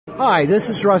Hi, this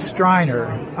is Russ Striner.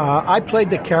 I played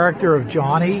the character of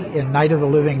Johnny in Night of the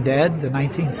Living Dead, the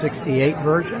 1968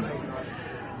 version.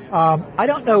 I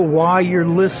don't know why you're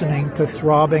listening to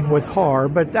Throbbing with Horror,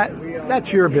 but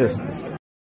that's your business.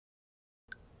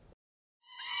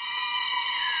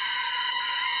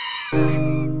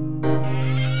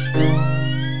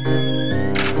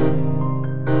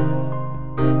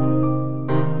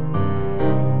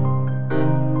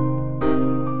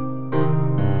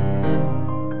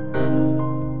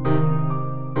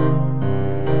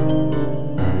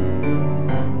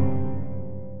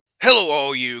 Hello,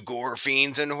 all you gore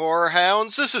fiends and horror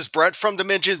hounds. This is Brett from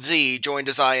Dimension Z, joined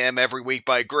as I am every week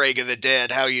by Greg of the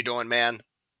Dead. How you doing, man?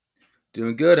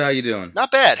 Doing good. How you doing?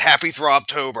 Not bad. Happy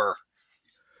Throbtober.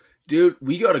 Dude,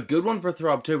 we got a good one for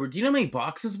Throbtober. Do you know how many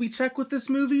boxes we check with this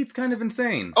movie? It's kind of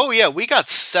insane. Oh yeah, we got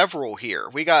several here.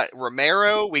 We got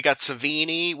Romero, we got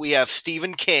Savini, we have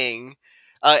Stephen King.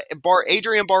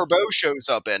 Adrian Barbeau shows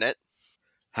up in it.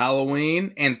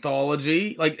 Halloween,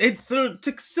 anthology, it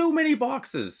ticks so many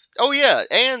boxes. Oh yeah,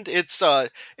 and it's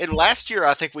and last year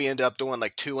I think we ended up doing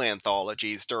like 2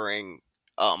 anthologies during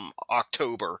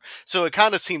October, so it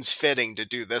kind of seems fitting to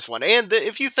do this one. And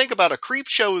if you think about it,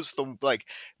 Creepshow is the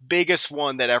biggest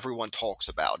one that everyone talks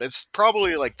about. It's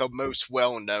probably like the most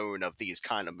well known of these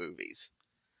kind of movies.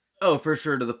 Oh, for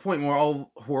sure, to the point where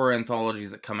all horror anthologies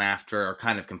that come after are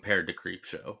kind of compared to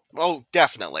Creepshow. Oh,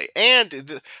 definitely. And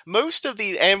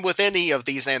and with any of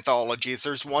these anthologies,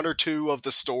 there's one or two of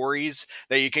the stories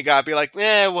that you can gotta be like,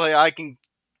 well, I can,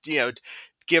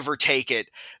 give or take it.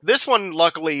 This one,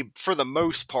 luckily, for the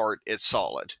most part, is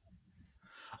solid.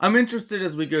 I'm interested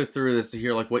as we go through this to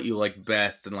hear what you like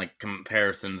best and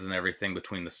comparisons and everything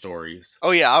between the stories.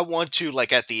 Oh yeah, I want to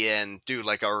at the end do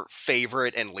our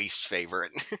favorite and least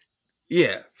favorite.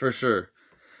 Yeah, for sure.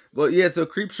 Well, yeah, so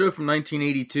Creepshow from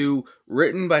 1982,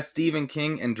 written by Stephen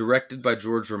King and directed by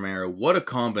George Romero. What a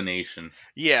combination.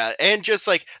 Yeah, and just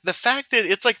the fact that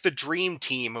it's the dream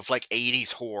team of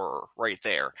 80s horror right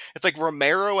there. It's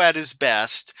Romero at his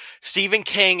best, Stephen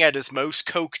King at his most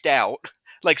coked out.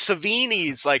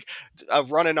 Savini's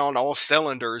running on all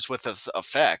cylinders with his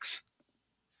effects.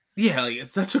 Yeah,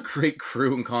 it's such a great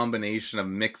crew and combination, a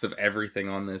mix of everything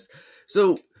on this.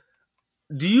 So,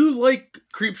 do you like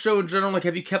Creepshow in general?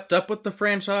 Have you kept up with the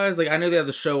franchise? I know they have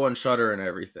the show on Shudder and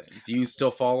everything. Do you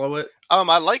still follow it?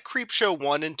 I like Creepshow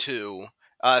 1 and 2.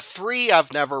 3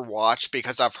 I've never watched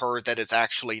because I've heard that it's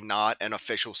actually not an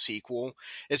official sequel.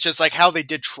 It's just how they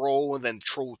did Troll and then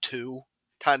Troll 2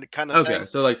 kind of thing. Okay,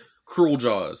 so Cruel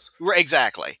Jaws.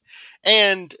 Exactly.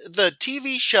 And the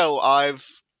TV show,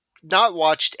 I've not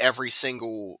watched every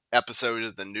single episode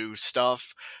of the new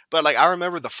stuff, but I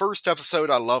remember the first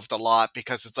episode I loved a lot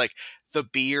because it's the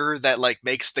beer that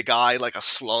makes the guy a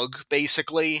slug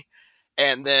basically.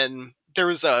 And then there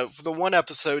was the one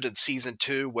episode in season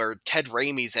 2 where Ted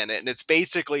Raimi's in it, and it's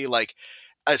basically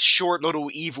a short little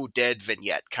Evil Dead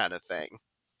vignette kind of thing.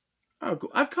 Oh,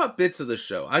 cool. I've caught bits of the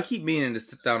show. I keep meaning to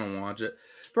sit down and watch it.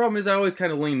 Problem is, I always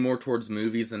kind of lean more towards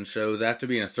movies than shows. I have to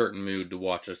be in a certain mood to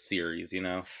watch a series,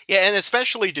 Yeah, and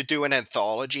especially to do an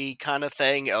anthology kind of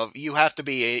thing, you have to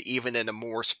be even in a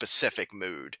more specific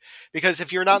mood. Because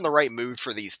if you're not in the right mood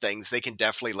for these things, they can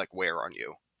definitely wear on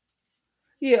you.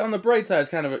 Yeah, on the bright side, it's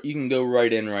kind of you can go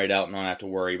right in, right out, and not have to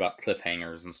worry about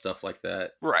cliffhangers and stuff like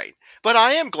that. Right. But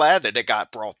I am glad that it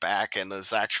got brought back and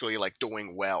is actually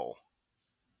doing well.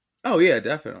 Oh yeah,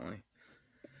 definitely.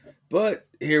 But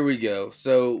here we go.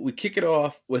 So we kick it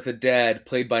off with a dad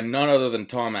played by none other than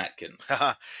Tom Atkins.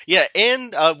 Yeah,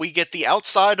 and we get the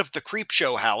outside of the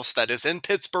Creepshow house that is in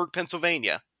Pittsburgh,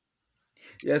 Pennsylvania.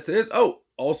 Yes, it is. Oh,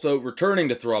 also returning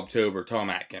to Throbtober, Tom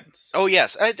Atkins. Oh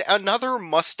yes, another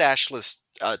mustacheless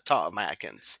Tom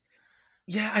Atkins.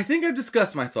 Yeah, I think I've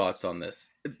discussed my thoughts on this.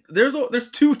 There's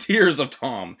 2 tiers of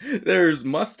Tom. There's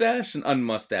mustache and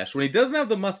unmustache. When he doesn't have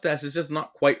the mustache, it's just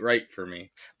not quite right for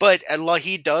me. But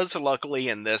he does, luckily,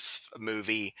 in this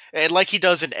movie, and he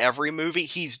does in every movie,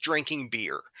 he's drinking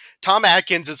beer. Tom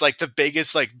Atkins is the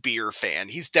biggest beer fan.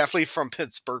 He's definitely from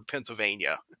Pittsburgh,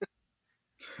 Pennsylvania.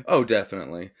 Oh,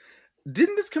 definitely.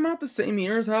 Didn't this come out the same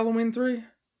year as Halloween 3?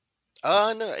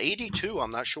 No, 82,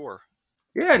 I'm not sure.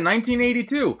 Yeah,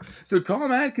 1982. So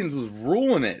Tom Atkins was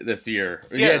ruling it this year.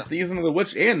 Yeah. He had Season of the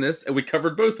Witch and this, and we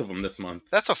covered both of them this month.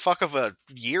 That's a fuck of a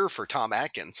year for Tom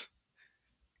Atkins.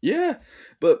 Yeah,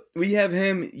 but we have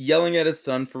him yelling at his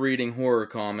son for reading horror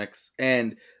comics,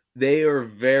 and they are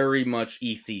very much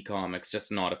EC comics,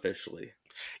 just not officially.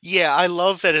 Yeah, I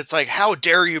love that it's how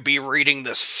dare you be reading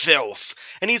this filth?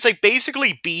 And he's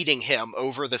basically beating him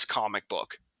over this comic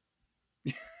book.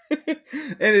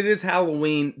 And it is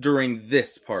Halloween during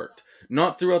this part.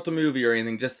 Not throughout the movie or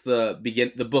anything, just the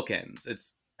bookends.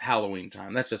 It's Halloween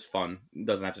time. That's just fun. It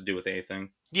doesn't have to do with anything.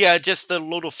 Yeah, just the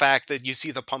little fact that you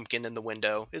see the pumpkin in the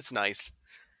window. It's nice.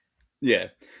 Yeah.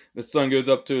 The son goes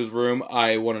up to his room.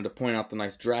 I wanted to point out the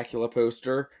nice Dracula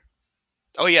poster.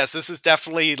 Oh yes, this is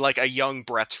definitely like a young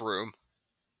Brett's room.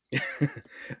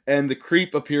 And the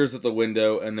creep appears at the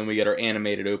window, and then we get our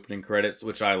animated opening credits,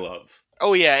 which I love.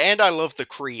 Oh yeah, and I love the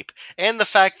creep. And the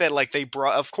fact that like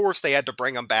of course they had to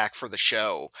bring them back for the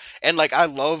show. And like I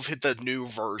love the new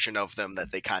version of them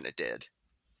that they kind of did.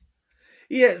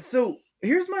 Yeah, so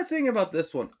here's my thing about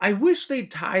this one. I wish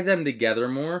they'd tie them together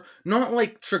more. Not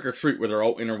like Trick or Treat where they're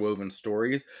all interwoven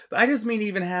stories, but I just mean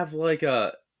even have like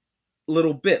a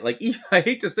little bit. Like, I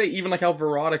hate to say, even like how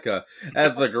Veronica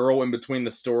as the girl in between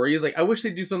the stories. Like, I wish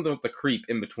they'd do something with the creep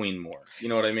in between more. You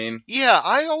know what I mean? Yeah,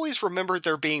 I always remembered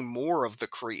there being more of the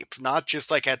creep, not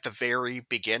just like at the very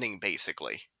beginning,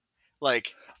 basically.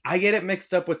 Like, I get it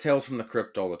mixed up with Tales from the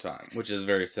Crypt all the time, which is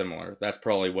very similar. That's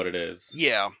probably what it is.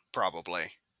 yeah,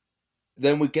 probably.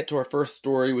 Then we get to our first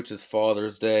story, which is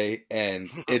Father's Day, and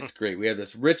it's great. We have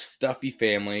this rich, stuffy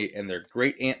family, and their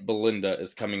great aunt Belinda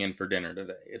is coming in for dinner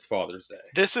today. It's Father's Day.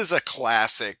 This is a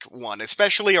classic one,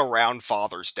 especially around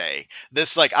Father's Day.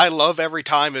 This, like, I love every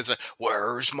time is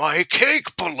where's my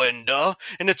cake, Belinda?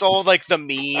 And it's all, like, the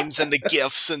memes and the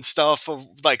gifs and stuff of,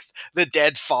 like, the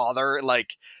dead father,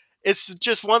 like... It's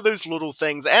just one of those little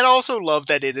things. And I also love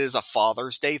that it is a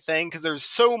Father's Day thing, because there's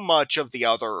so much of the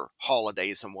other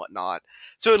holidays and whatnot.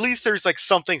 So at least there's like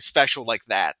something special like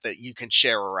that you can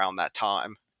share around that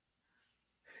time.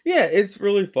 Yeah, it's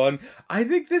really fun. I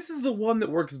think this is the one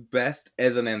that works best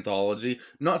as an anthology.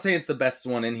 Not saying it's the best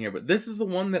one in here, but this is the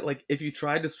one that, like, if you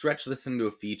tried to stretch this into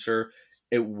a feature,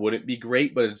 it wouldn't be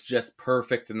great, but it's just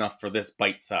perfect enough for this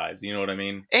bite size. You know what I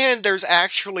mean? And there's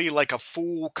actually like a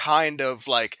full kind of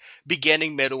like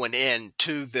beginning, middle, and end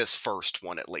to this first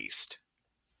one at least.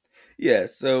 Yeah,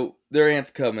 so their aunt's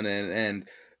coming in, and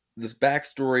this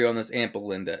backstory on this Aunt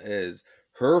Belinda is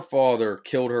her father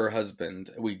killed her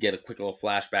husband. We get a quick little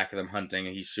flashback of them hunting,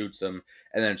 and he shoots him,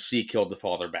 and then she killed the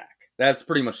father back. That's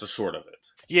pretty much the short of it.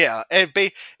 Yeah,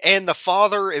 and the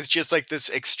father is just like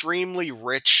this extremely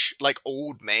rich, like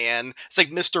old man. It's like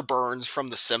Mr. Burns from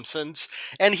The Simpsons,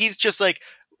 and he's just like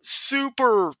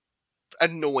super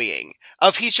annoying.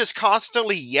 He's just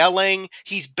constantly yelling.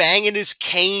 He's banging his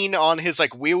cane on his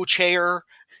like wheelchair.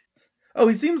 Oh,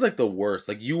 he seems like the worst.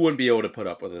 Like, you wouldn't be able to put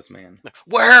up with this man.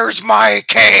 Where's my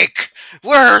cake?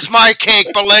 Where's my cake,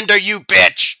 Belinda, you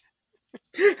bitch?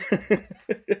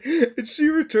 She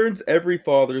returns every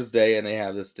Father's Day, and they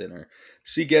have this dinner.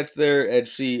 She gets there, and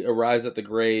she arrives at the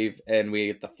grave, and we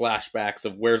get the flashbacks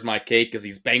of where's my cake, as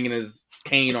he's banging his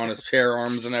cane on his chair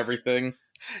arms and everything.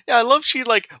 Yeah, I love she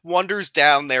like wanders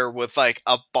down there with like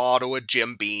a bottle of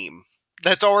Jim Beam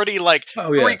that's already like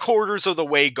 3/4 of the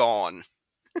way gone.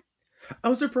 I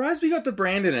was surprised we got the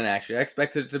brand in it, actually. I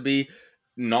expected it to be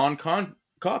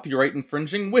copyright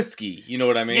infringing whiskey. You know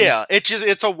what I mean? Yeah,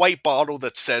 it's a white bottle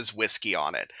that says whiskey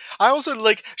on it. I also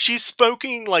like she's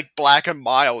smoking like Black and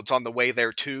Milds on the way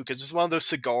there too, because it's one of those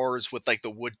cigars with like the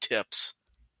wood tips.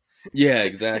 Yeah,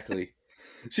 exactly.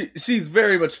 She's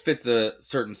very much fits a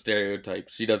certain stereotype.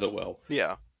 She does it well.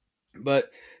 Yeah. But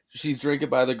she's drinking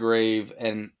by the grave,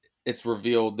 and it's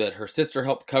revealed that her sister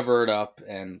helped cover it up,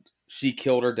 and she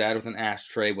killed her dad with an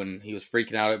ashtray when he was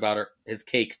freaking out about his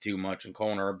cake too much and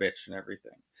calling her a bitch and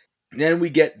everything. Then we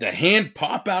get the hand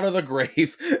pop out of the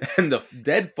grave and the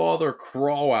dead father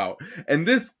crawl out. And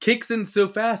this kicks in so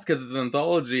fast because it's an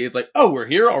anthology. It's like, oh, we're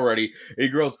here already. He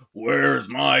goes, where's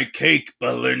my cake,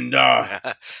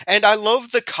 Belinda? And I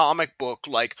love the comic book,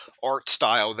 like, art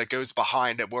style that goes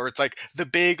behind it, where it's like the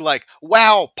big, like,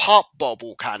 wow, pop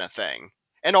bubble kind of thing.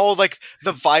 And all, like,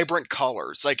 the vibrant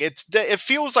colors. Like, it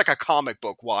feels like a comic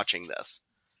book watching this.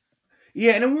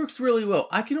 Yeah, and it works really well.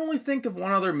 I can only think of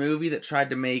one other movie that tried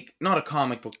to make, not a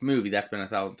comic book movie, that's been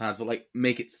 1,000 times, but like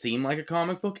make it seem like a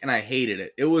comic book, and I hated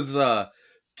it. It was the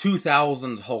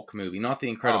 2000s Hulk movie, not the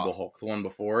Incredible Hulk, the one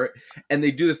before it. And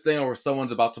they do this thing where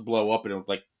someone's about to blow up, and it'll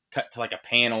like cut to like a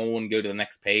panel and go to the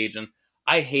next page, and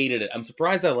I hated it. I'm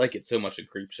surprised I like it so much in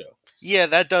Creepshow. Yeah,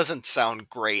 that doesn't sound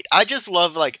great. I just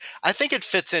love, like, I think it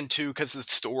fits in too because the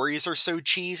stories are so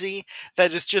cheesy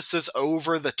that it's just this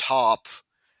over-the-top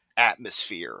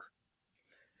atmosphere.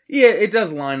 Yeah, it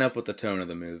does line up with the tone of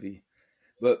the movie.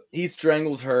 But he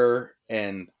strangles her,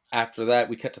 and after that,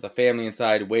 we cut to the family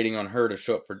inside waiting on her to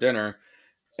show up for dinner.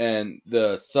 And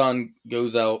the son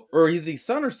goes out, or is he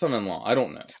son or son-in-law? I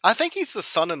don't know. I think he's the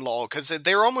son-in-law because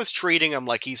they're almost treating him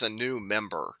like he's a new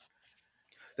member.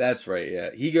 That's right, yeah.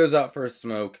 He goes out for a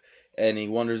smoke, and he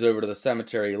wanders over to the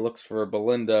cemetery. He looks for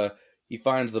Belinda. he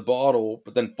finds the bottle,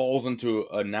 but then falls into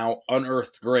a now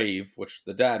unearthed grave, which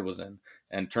the dad was in,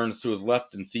 and turns to his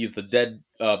left and sees the dead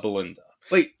Belinda.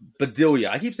 Wait, Bedelia.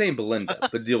 I keep saying Belinda.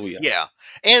 Bedelia. Yeah.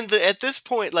 And at this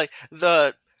point, like,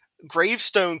 the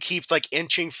gravestone keeps, like,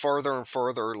 inching further and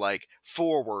further, like,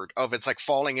 forward of it's, like,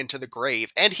 falling into the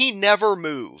grave, and he never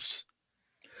moves.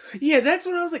 Yeah, that's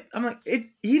what I was like. I'm like, he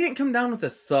didn't come down with a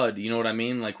thud, you know what I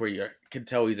mean? Like, where you could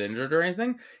tell he's injured or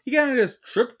anything. He kind of just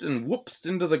tripped and whooped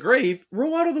into the grave.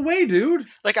 Roll out of the way, dude.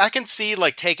 Like, I can see,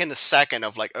 like, taking a second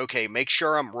of, like, okay, make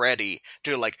sure I'm ready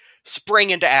to, like,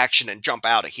 spring into action and jump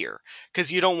out of here.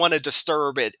 Because you don't want to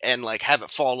disturb it and, like, have it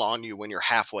fall on you when you're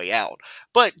halfway out.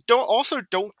 But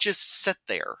don't just sit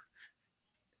there.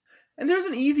 And there's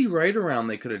an easy right around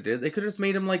they could have did. They could have just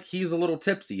made him like he's a little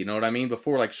tipsy, you know what I mean?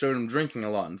 Before, like, showed him drinking a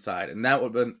lot inside. And that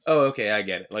would have been, oh, okay, I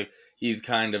get it. Like, he's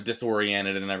kind of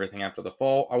disoriented and everything after the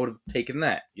fall. I would have taken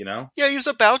that, you know? Yeah, he was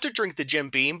about to drink the Jim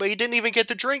Beam, but he didn't even get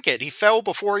to drink it. He fell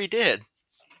before he did.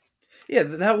 Yeah,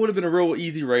 that would have been a real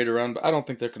easy right around, but I don't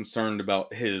think they're concerned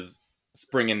about his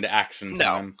spring into action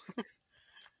time. No.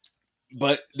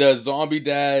 But the zombie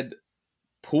dad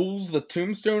pulls the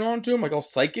tombstone onto him, like, all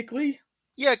psychically?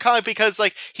 Yeah, kind of, because,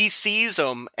 like, he sees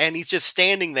him, and he's just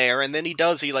standing there, and then he,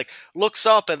 like, looks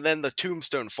up, and then the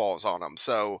tombstone falls on him.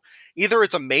 So, either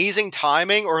it's amazing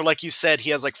timing, or, like you said,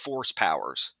 he has, like, force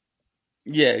powers.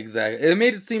 Yeah, exactly. It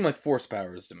made it seem like force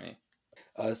powers to me.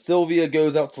 Sylvia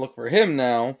goes out to look for him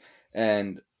now,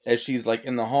 and as she's, like,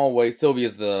 in the hallway,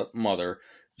 Sylvia's the mother.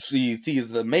 She sees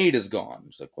the maid is gone.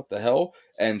 She's like, what the hell?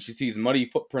 And she sees muddy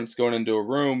footprints going into a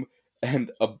room,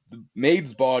 and the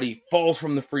maid's body falls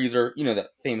from the freezer. You know, that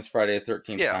famous Friday the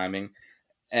 13th timing.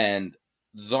 And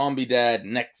zombie dad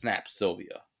neck snaps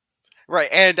Sylvia. Right,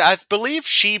 and I believe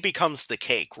she becomes the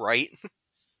cake, right?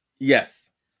 Yes.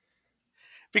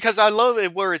 Because I love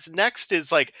it where it's next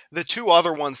is, like, the two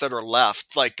other ones that are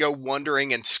left, like, go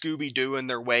wandering and Scooby-Dooing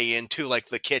their way into, like,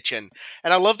 the kitchen.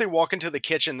 And I love they walk into the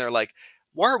kitchen, they're like,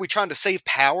 why are we trying to save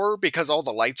power? Because all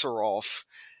the lights are off.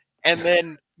 And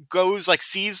then goes, like,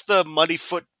 sees the muddy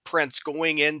footprints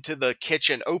going into the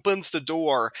kitchen, opens the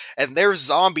door, and there's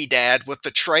Zombie Dad with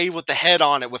the tray with the head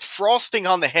on it, with frosting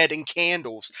on the head and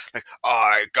candles. Like,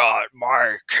 I got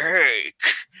my cake.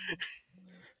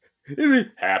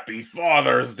 Happy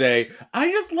Father's Day.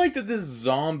 I just like that this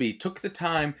zombie took the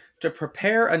time to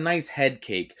prepare a nice head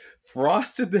cake,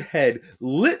 frosted the head,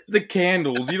 lit the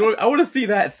candles. You know, I want to see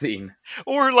that scene.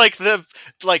 Or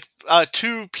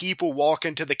two people walk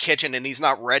into the kitchen and he's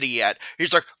not ready yet.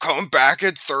 He's like, come back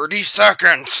in 30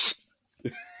 seconds.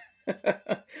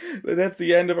 But that's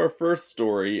the end of our first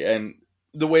story, and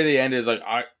the way they end is like,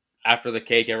 after the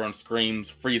cake, everyone screams,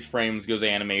 freeze frames, goes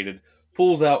animated,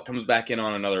 pulls out, comes back in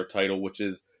on another title, which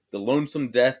is The Lonesome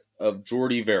Death of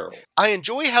Jordy Verrill. I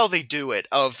enjoy how they do it,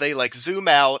 they, like, zoom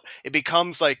out, it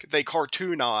becomes, like, they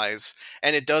cartoonize,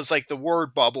 and it does, like, the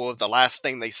word bubble of the last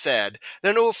thing they said.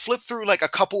 Then it'll flip through, like, a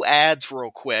couple ads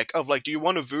real quick of, like, do you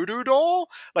want a voodoo doll?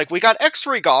 Like, we got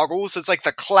x-ray goggles, it's like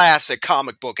the classic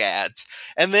comic book ads.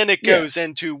 And then it goes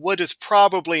into what is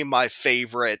probably my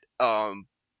favorite,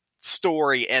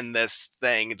 story in this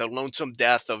thing, The Lonesome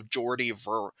Death of Jordy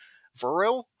Verrill?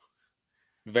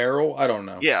 I don't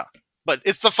know. Yeah. But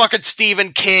it's the fucking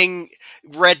Stephen King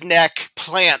redneck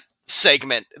plant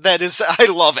segment. I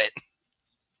love it.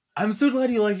 I'm so glad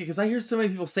you like it, because I hear so many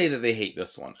people say that they hate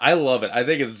this one. I love it. I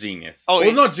think it's genius. Oh,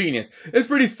 it's not genius. It's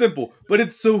pretty simple, but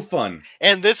it's so fun.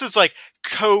 And this is, like,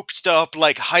 coked up,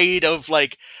 like, height of,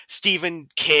 like, Stephen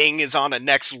King is on a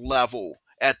next level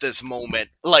at this moment,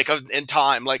 like, in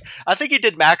time. Like, I think he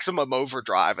did Maximum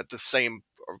Overdrive at the same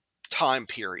time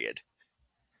period.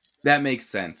 That makes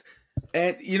sense.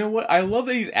 And you know what? I love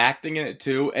that he's acting in it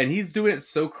too, and he's doing it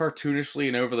so cartoonishly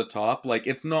and over the top. Like,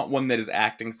 it's not one that his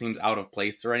acting seems out of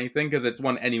place or anything, because it's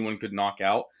one anyone could knock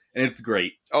out, and it's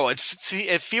great. Oh, it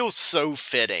feels so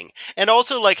fitting. And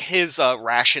also, like, his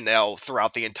rationale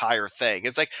throughout the entire thing.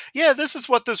 It's like, yeah, this is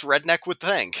what this redneck would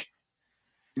think.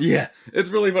 Yeah, it's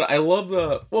really fun. I love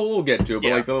we'll get to it,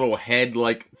 but like the little head,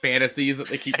 like, fantasies that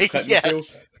they keep cutting to.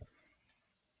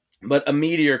 But a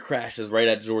meteor crashes right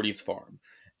at Jordy's farm.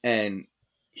 And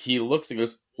he looks and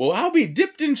goes, well, I'll be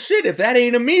dipped in shit if that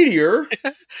ain't a meteor.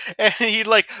 And he,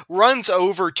 like, runs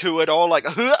over to it all, like,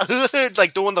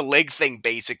 like, doing the leg thing,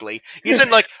 basically. He's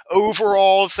in, like,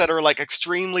 overalls that are, like,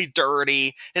 extremely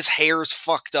dirty. His hair's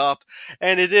fucked up.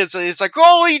 And it's like,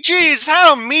 holy jeez, is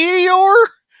that a meteor?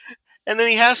 And then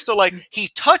he has to, like, he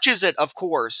touches it, of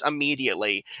course,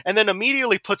 immediately. And then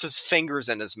immediately puts his fingers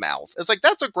in his mouth. It's like,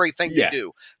 that's a great thing to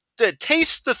do. To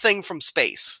taste the thing from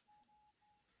space.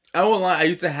 I won't lie, I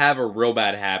used to have a real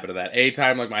bad habit of that.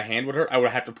 Anytime like my hand would hurt, I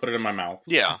would have to put it in my mouth.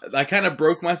 Yeah. I kind of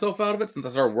broke myself out of it since I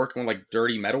started working with like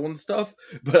dirty metal and stuff,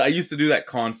 but I used to do that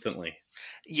constantly.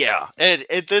 Yeah, and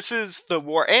this is the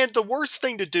war, and the worst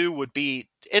thing to do would be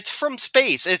it's from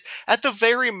space. At the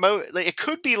very it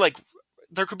could be like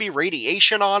there could be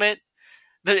radiation on it.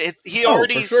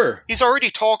 For sure. He's already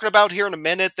talking about here in a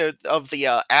minute of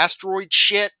the asteroid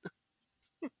shit.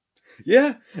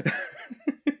 Yeah.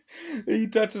 He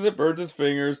touches it, burns his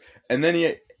fingers, and then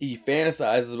he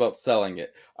fantasizes about selling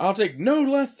it. I'll take no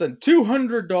less than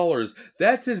 $200.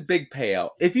 That's his big payout.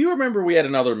 If you remember, we had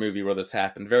another movie where this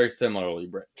happened very similarly,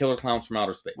 Brett. Killer Clowns from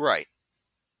Outer Space. Right.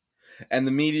 And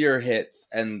the meteor hits,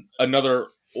 and another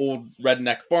old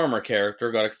redneck farmer character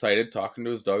got excited talking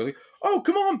to his dog. Like, oh,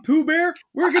 come on, Pooh Bear.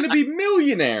 We're going to be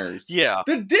millionaires. Yeah.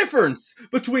 The difference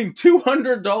between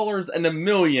 $200 and $1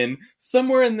 million,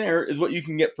 somewhere in there, is what you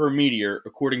can get for a meteor,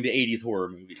 according to 80s horror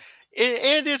movies.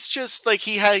 And it's just like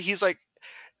he's like,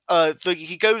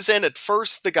 he goes in at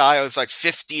first, the guy was like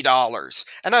 $50.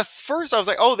 And at first I was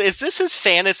like, oh, is this his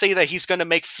fantasy that he's going to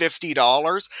make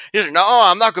 $50? He's like, no,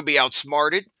 I'm not going to be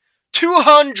outsmarted.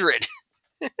 200.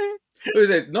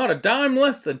 Not a dime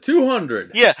less than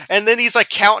 200. Yeah, and then he's like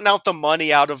counting out the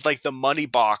money out of like the money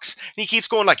box. And he keeps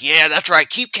going like, yeah, that's right.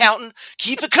 Keep counting.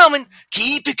 Keep it coming.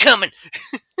 Keep it coming.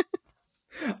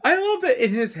 I love that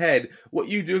in his head, what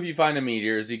you do if you find a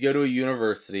meteor is you go to a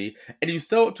university and you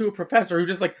sell it to a professor who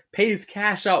just like pays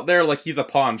cash out there like he's a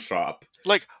pawn shop.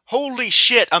 Like, holy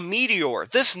shit, a meteor.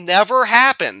 This never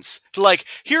happens. Like,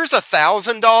 here's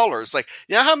 $1,000. Like,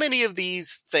 you know how many of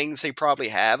these things they probably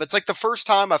have? It's like the first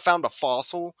time I found a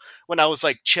fossil when I was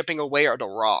like chipping away at a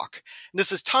rock. And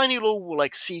this is tiny little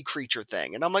like sea creature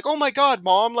thing. And I'm like, oh my God,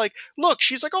 Mom, like, look.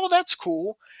 She's like, oh, that's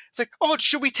cool. It's like, oh,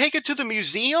 should we take it to the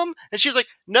museum? And she's like,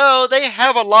 no, they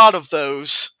have a lot of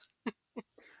those.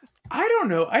 I don't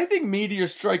know. I think meteor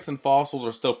strikes and fossils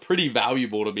are still pretty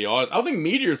valuable, to be honest. I don't think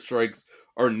meteor strikes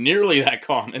are nearly that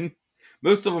common.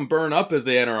 Most of them burn up as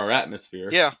they enter our atmosphere.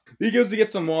 Yeah. He goes to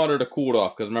get some water to cool it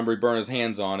off, because remember, he burned his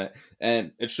hands on it,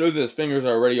 and it shows that his fingers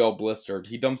are already all blistered.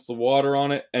 He dumps the water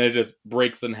on it, and it just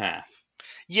breaks in half.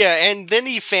 Yeah, and then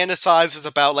he fantasizes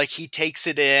about, like, he takes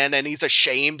it in, and he's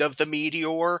ashamed of the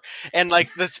meteor, and,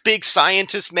 like, this big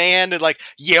scientist man, and, like,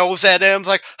 yells at him,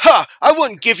 like, ha, I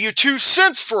wouldn't give you 2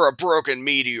 cents for a broken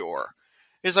meteor.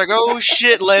 He's like, oh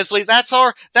shit, Leslie, that's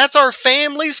our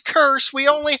family's curse, we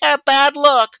only have bad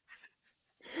luck.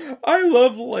 I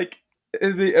love, like,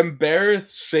 the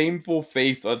embarrassed, shameful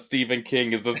face on Stephen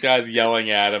King as this guy's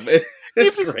yelling at him.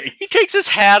 It's great. He takes his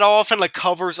hat off and like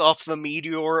covers up the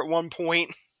meteor at one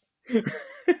point.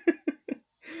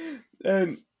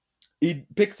 And he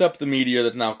picks up the meteor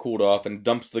that's now cooled off and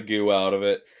dumps the goo out of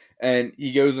it. And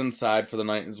he goes inside for the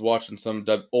night and is watching some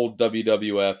old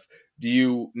WWF. Do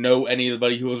you know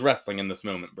anybody who was wrestling in this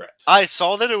moment, Brett? I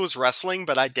saw that it was wrestling,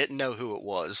 but I didn't know who it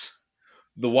was.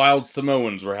 The Wild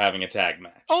Samoans were having a tag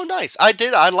match. Oh, nice.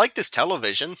 I like this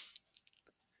television.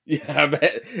 Yeah, I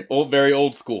bet. Very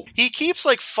old school. He keeps,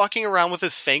 like, fucking around with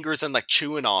his fingers and, like,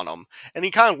 chewing on them. And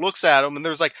he kind of looks at him, and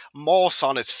there's, like, moss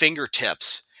on his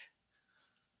fingertips.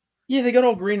 Yeah, they got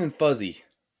all green and fuzzy.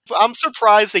 I'm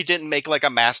surprised they didn't make, like, a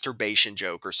masturbation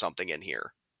joke or something in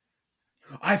here.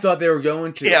 I thought they were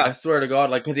going to. Yeah. I swear to God,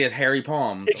 like, because he has hairy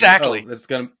palms. Exactly. Like,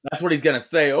 oh, that's what he's going to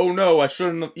say. Oh, no, I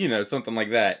shouldn't have, something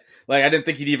like that. Like, I didn't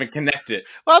think he'd even connect it.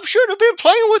 Well, I shouldn't have been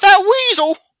playing with that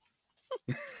weasel!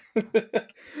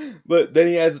 But then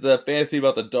he has the fantasy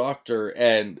about the doctor,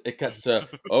 and it cuts to,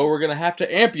 oh, we're gonna have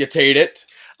to amputate it.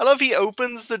 I love he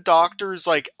opens the doctor's,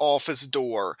 like, office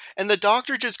door, and the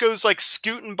doctor just goes, like,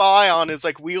 scooting by on his,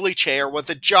 like, wheelie chair with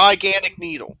a gigantic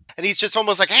needle. And he's just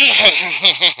almost like,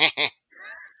 hey.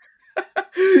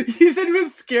 He's the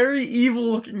most scary,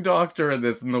 evil-looking doctor in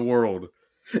the world.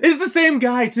 It's the same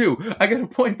guy, too. I gotta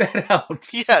point that out.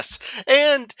 Yes.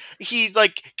 And he,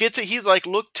 like, gets it, he's like,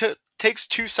 takes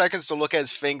 2 seconds to look at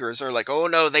his fingers. They're like, oh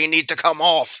no, they need to come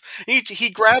off. He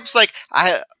grabs like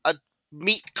a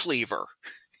meat cleaver.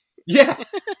 Yeah.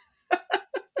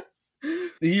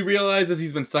 He realizes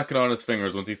he's been sucking on his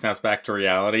fingers once he snaps back to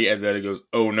reality, and then he goes,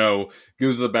 oh no,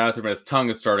 goes to the bathroom and his tongue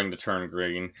is starting to turn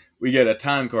green. We get a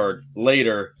time card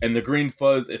later, and the green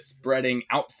fuzz is spreading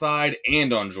outside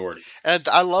and on Geordi. And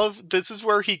I love, this is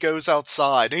where he goes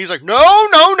outside, and he's like, no.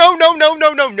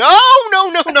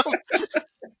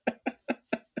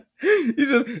 He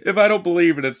just, if I don't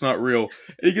believe it, it's not real.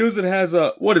 He goes and has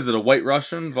a White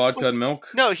Russian, vodka and milk?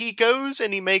 No, he goes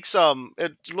and he makes,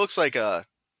 it looks like a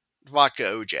vodka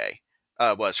OJ,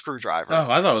 a screwdriver. Oh,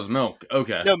 I thought it was milk.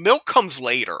 Okay. No, milk comes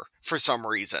later, for some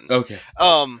reason. Okay.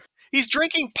 He's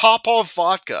drinking Popov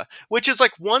vodka, which is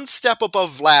like one step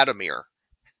above Vladimir.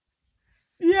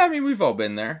 Yeah, I mean, we've all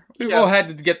been there. We've Yeah. all had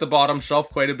to get the bottom shelf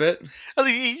quite a bit. I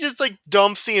mean, he just like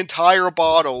dumps the entire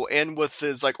bottle in with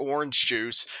his like orange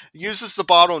juice, uses the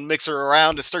bottle and mixes it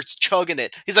around and starts chugging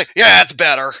it. He's like, yeah, it's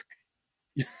better.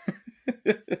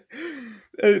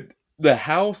 The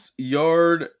house,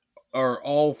 yard are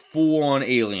all full on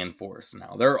alien force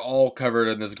now. They're all covered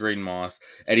in this green moss,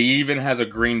 and he even has a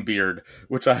green beard,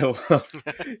 which I love.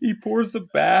 He pours the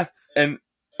bath and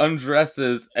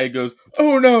undresses and goes,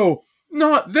 "Oh no,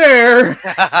 not there!"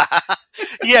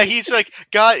 Yeah, he's like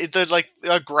got the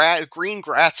like green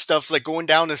grass stuff's like going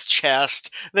down his chest.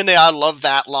 Then I love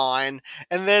that line,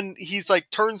 and then he's like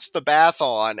turns the bath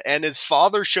on, and his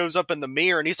father shows up in the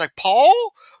mirror, and he's like,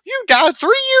 "Paul, you died 3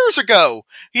 years ago."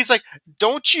 He's like,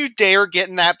 "Don't you dare get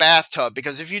in that bathtub,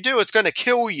 because if you do, it's going to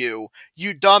kill you,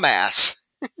 you dumbass."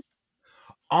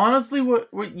 Honestly,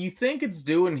 what you think it's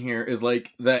doing here is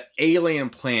like the alien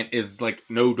plant is like,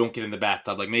 no, don't get in the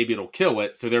bathtub. Like maybe it'll kill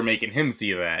it, so they're making him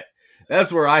see that.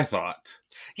 That's where I thought.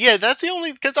 Yeah, that's the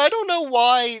only, because I don't know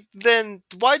why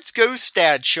does Ghost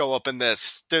Dad show up in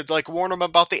this to like warn him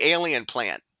about the alien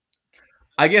plant?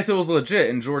 I guess it was legit,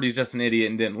 and Jordy's just an idiot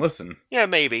and didn't listen. Yeah,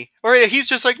 maybe. Or he's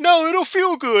just like, no, it'll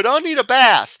feel good. I need a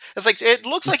bath. It's like, it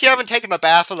looks like you haven't taken a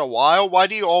bath in a while. Why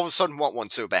do you all of a sudden want one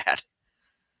so bad?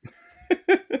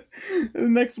 The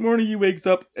next morning he wakes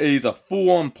up, he's a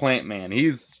full-on plant man.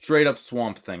 He's straight up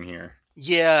Swamp Thing here.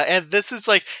 Yeah, and this is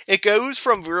like, it goes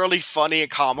from really funny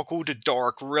and comical to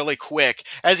dark really quick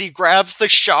as he grabs the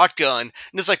shotgun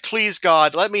and is like, please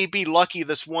God, let me be lucky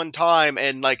this one time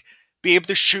and like be able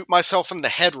to shoot myself in the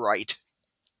head right.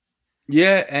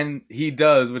 Yeah, and he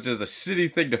does, which is a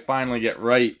shitty thing to finally get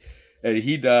right. And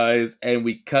he dies, and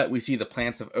we see the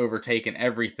plants have overtaken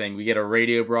everything. We get a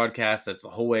radio broadcast that's the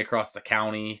whole way across the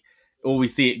county. Well, we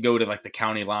see it go to like the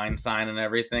county line sign and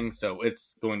everything, so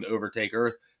it's going to overtake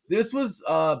Earth. This was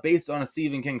based on a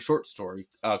Stephen King short story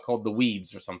called The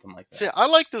Weeds or something like that. See, I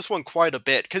like this one quite a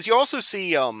bit, because you also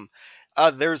see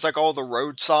there's like all the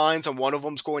road signs, and one of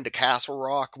them's going to Castle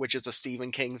Rock, which is a Stephen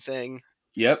King thing.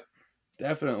 Yep,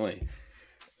 definitely.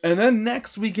 And then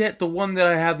next we get the one that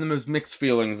I have the most mixed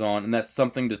feelings on, and that's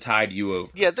Something to Tide You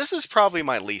Over. Yeah, this is probably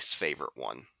my least favorite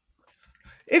one.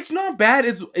 It's not bad.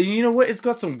 It's, you know what? It's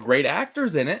got some great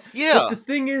actors in it. Yeah. But the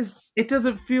thing is, it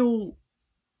doesn't feel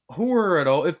horror at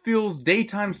all. It feels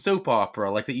daytime soap opera,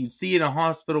 like that you'd see in a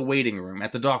hospital waiting room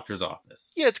at the doctor's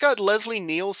office. Yeah, it's got Leslie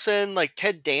Nielsen, like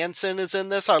Ted Danson is in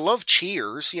this. I love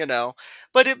Cheers,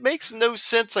 but it makes no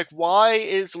sense. Like, why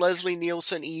is Leslie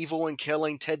Nielsen evil and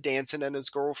killing Ted Danson and his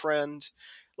girlfriend?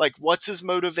 Like, what's his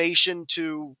motivation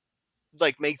to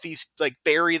like make these, like,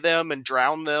 bury them and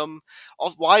drown them?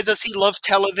 Why does he love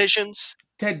televisions?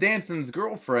 Ted Danson's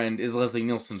girlfriend is Leslie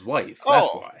Nielsen's wife.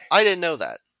 That's why. I didn't know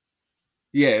that.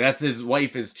 Yeah, that's his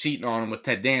wife is cheating on him with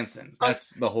Ted Danson.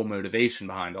 That's the whole motivation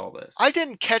behind all this. I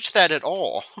didn't catch that at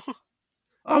all.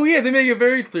 Oh yeah, they make it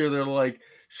very clear. They're like,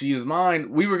 she is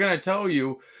mine. We were going to tell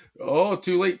you. Oh,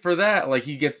 too late for that. Like,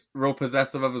 he gets real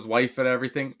possessive of his wife and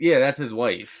everything. Yeah, that's his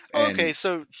wife. Okay, and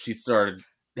so she started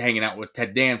hanging out with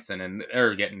Ted Danson, and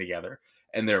they're getting together.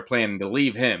 And they're planning to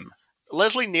leave him.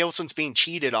 Leslie Nielsen's being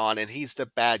cheated on, and he's the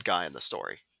bad guy in the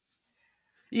story.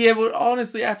 Yeah, but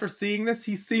honestly, after seeing this,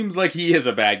 he seems like he is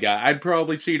a bad guy. I'd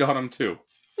probably cheat on him, too.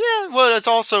 Yeah, well, it's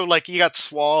also like you got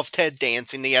suave Ted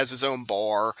Danson. He has his own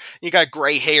bar. You got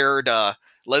gray-haired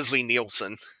Leslie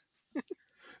Nielsen.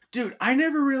 Dude, I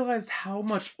never realized how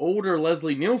much older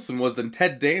Leslie Nielsen was than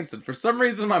Ted Danson. For some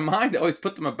reason in my mind, I always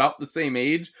put them about the same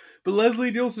age. But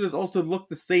Leslie Nielsen has also looked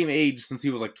the same age since he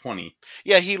was like 20.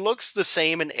 Yeah, he looks the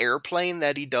same in Airplane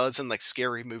that he does in like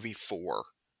Scary Movie 4.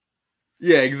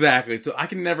 Yeah, exactly. So I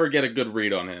can never get a good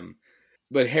read on him.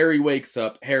 But Harry wakes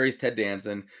up, Harry's Ted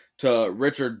Danson, to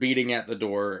Richard beating at the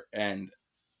door, and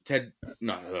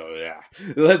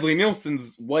Leslie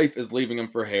Nielsen's wife is leaving him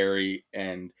for Harry,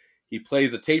 and he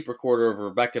plays a tape recorder of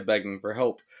Rebecca begging for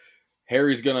help.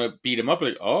 Harry's gonna beat him up,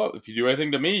 like, oh, if you do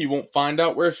anything to me, you won't find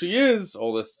out where she is,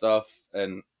 all this stuff,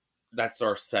 and that's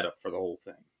our setup for the whole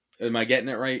thing. Am I getting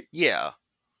it right? Yeah.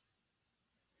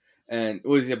 And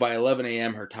what is it? By 11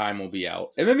 a.m., her time will be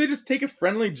out. And then they just take a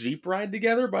friendly Jeep ride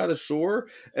together by the shore.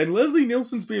 And Leslie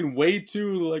Nielsen's being way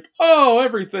too like, oh,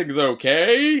 everything's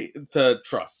okay, to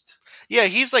trust. Yeah,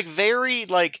 he's like very,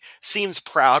 like, seems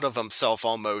proud of himself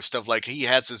almost, of like he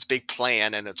has this big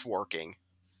plan and it's working.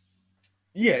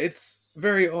 Yeah, it's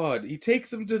very odd. He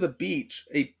takes him to the beach,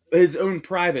 his own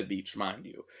private beach, mind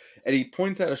you. And he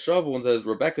points at a shovel and says,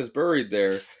 Rebecca's buried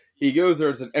there. He goes there,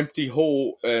 it's an empty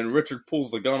hole, and Richard pulls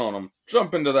the gun on him.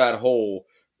 Jump into that hole.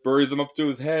 buries him up to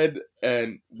his head,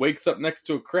 and wakes up next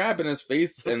to a crab in his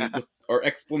face, and with our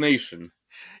explanation.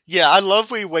 Yeah, I love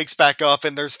when he wakes back up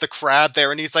and there's the crab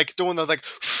there, and he's like doing the like,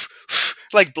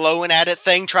 like blowing at it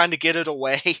thing, trying to get it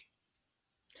away.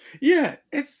 Yeah,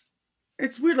 it's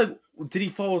weird. Like, did he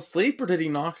fall asleep or did he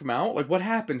knock him out? Like, what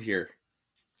happened here?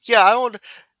 Yeah, I don't.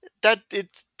 That it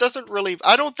doesn't really.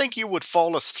 I don't think you would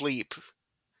fall asleep.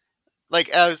 Like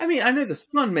as I mean, I know the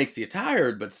sun makes you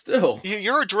tired, but still.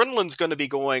 your adrenaline's going to be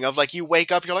going. Of like you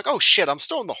wake up, you're like, oh shit, I'm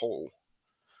still in the hole.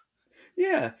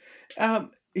 Yeah.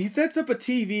 He sets up a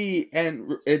TV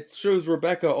and it shows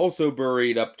Rebecca also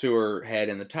buried up to her head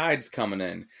and the tide's coming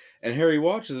in. And Harry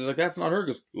watches it like, that's not her. He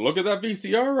goes, look at that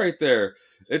VCR right there.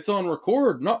 It's on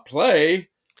record, not play.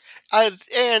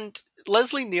 And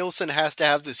Leslie Nielsen has to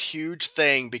have this huge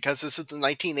thing because this is the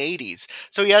 1980s.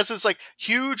 So he has this like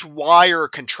huge wire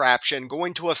contraption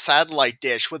going to a satellite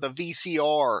dish with a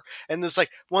VCR and this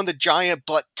like one of the giant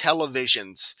butt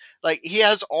televisions. Like he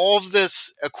has all of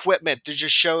this equipment to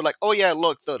just show like, oh yeah,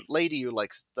 look, the lady who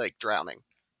likes like drowning.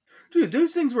 Dude,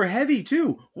 those things were heavy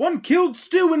too. One killed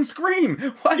Stu and Scream.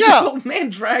 Why is Yeah. this old man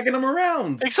dragging him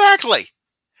around? Exactly.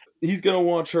 He's gonna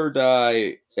watch her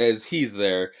die as he's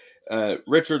there.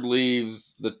 Richard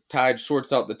leaves. The tide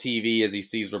shorts out the TV as he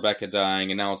sees Rebecca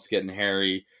dying, and now it's getting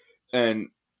Harry. And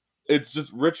it's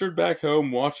just Richard back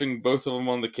home watching both of them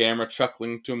on the camera,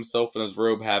 chuckling to himself in his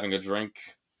robe, having a drink.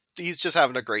 He's just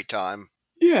having a great time.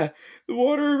 Yeah, the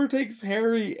water overtakes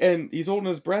Harry, and he's holding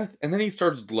his breath, and then he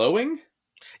starts glowing.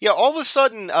 Yeah, all of a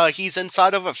sudden, he's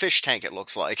inside of a fish tank, it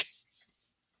looks like.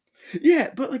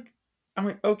 Yeah, but like, I'm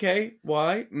like, okay,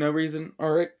 why? No reason. All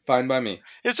right, fine by me.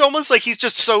 It's almost like he's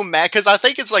just so mad, because I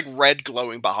think it's like red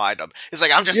glowing behind him. It's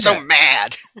like, I'm just so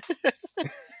mad.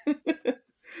 The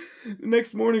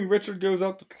next morning, Richard goes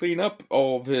out to clean up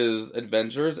all of his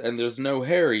adventures, and there's no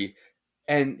Harry.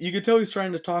 And you can tell he's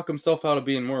trying to talk himself out of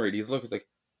being worried. He's looking like,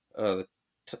 the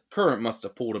current must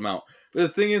have pulled him out. But the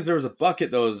thing is, there was a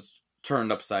bucket that was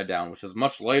turned upside down, which is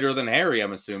much lighter than Harry,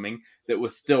 I'm assuming, that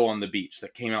was still on the beach,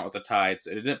 that came out with the tide, so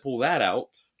it didn't pull that out.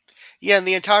 Yeah, and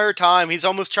the entire time, he's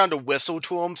almost trying to whistle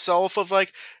to himself of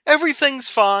like, everything's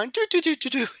fine. Do.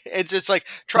 It's just like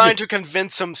trying to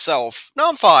convince himself, no,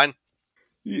 I'm fine.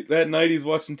 That night he's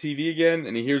watching TV again,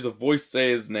 and he hears a voice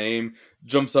say his name,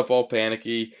 jumps up all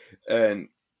panicky, and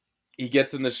he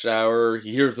gets in the shower,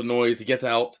 he hears the noise, he gets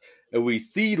out, and we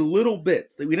see little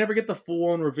bits that we never get the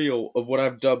full-on reveal of what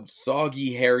I've dubbed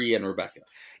Soggy Harry and Rebecca.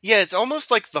 Yeah, it's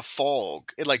almost like The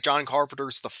Fog. Like John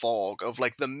Carpenter's The Fog, of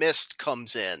like the mist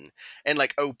comes in and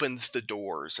like opens the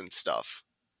doors and stuff.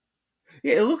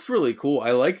 Yeah, it looks really cool.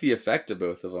 I like the effect of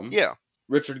both of them. Yeah.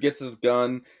 Richard gets his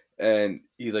gun, and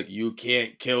he's like, you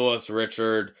can't kill us,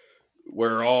 Richard.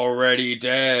 We're already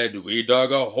dead. We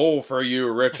dug a hole for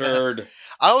you, Richard.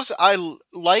 I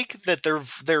like that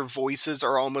their voices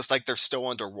are almost like they're still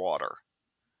underwater.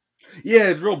 Yeah,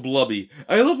 it's real blubby.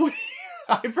 I love when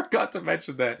I forgot to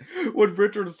mention that when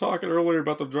Richard was talking earlier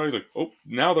about the drugs, like, oh,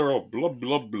 now they're all blub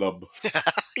blub blub.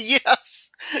 Yes,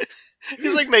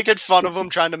 he's like making fun of him,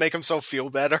 trying to make himself feel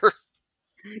better.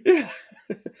 Yeah.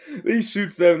 He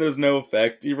shoots them, there's no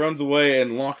effect. He runs away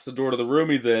and locks the door to the room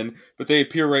he's in, but they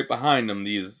appear right behind him,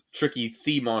 these tricky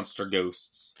sea monster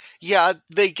ghosts. Yeah,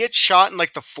 they get shot in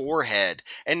like the forehead,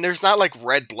 and there's not like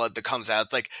red blood that comes out.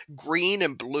 It's like green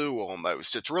and blue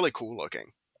almost. It's really cool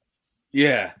looking.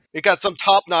 Yeah. It got some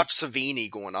top-notch Savini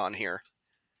going on here.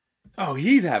 Oh,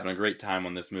 he's having a great time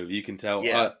on this movie, you can tell.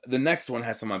 Yeah. The next one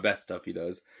has some of my best stuff he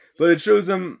does. But it shows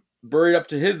him buried up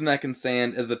to his neck in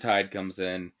sand as the tide comes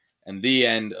in. And the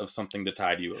end of Something to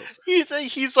Tide You Over.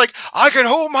 He's like, I can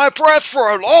hold my breath for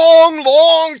a long,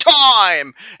 long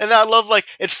time. And I love, like,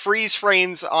 it freeze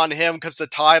frames on him because the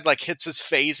tide, like, hits his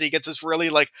face. He gets this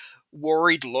really, like,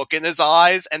 worried look in his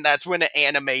eyes. And that's when it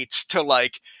animates to,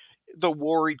 like, the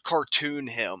worried cartoon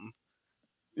him.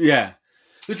 Yeah.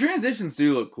 The transitions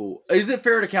do look cool. Is it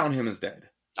fair to count him as dead?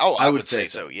 Oh, I would say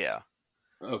so, yeah.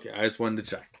 Okay, I just wanted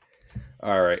to check.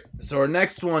 All right. So our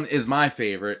next one is my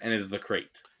favorite, and it is The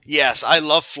Crate. Yes, I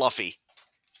love Fluffy.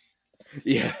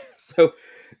 Yeah, so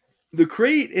The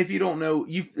Crate, if you don't know,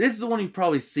 this is the one you've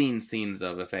probably seen scenes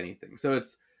of, if anything. So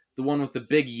it's the one with the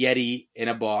big Yeti in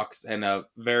a box and a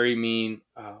very mean...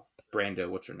 Brando,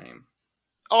 what's her name?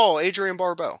 Oh, Adrienne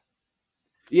Barbeau.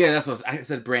 Yeah, that's what I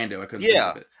said Brando. I couldn't think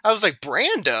of it. I was like,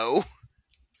 Brando?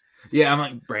 Yeah, I'm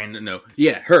like, Brandon, no.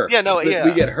 Yeah, her. Yeah, no, yeah.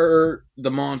 We get her, the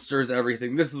monsters,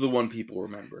 everything. This is the one people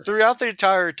remember. Throughout the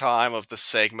entire time of the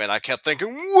segment, I kept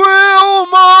thinking,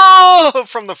 Wilma!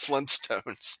 From the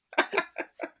Flintstones.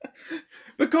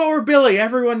 But call her Billy,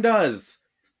 everyone does.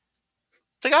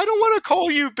 It's like, I don't want to call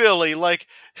you Billy, like...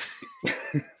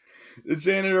 The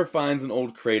janitor finds an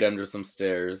old crate under some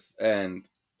stairs, and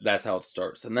that's how it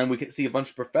starts. And then we can see a bunch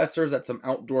of professors at some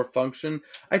outdoor function.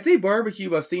 I'd say barbecue,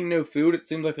 but I've seen no food. It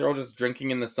seems like they're all just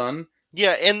drinking in the sun.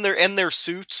 Yeah, in their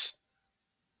suits.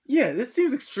 Yeah, this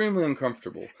seems extremely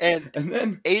uncomfortable. And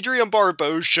then Adrienne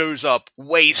Barbeau shows up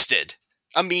wasted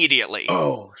immediately.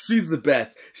 Oh, she's the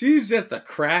best. She's just a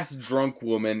crass drunk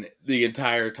woman the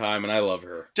entire time, and I love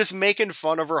her. Just making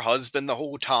fun of her husband the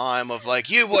whole time of like,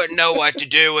 you wouldn't know what to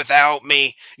do without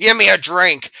me. Give me a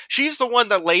drink. She's the one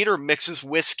that later mixes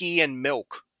whiskey and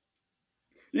milk.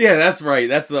 Yeah, that's right.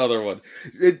 That's the other one.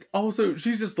 Also,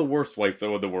 she's just the worst wife,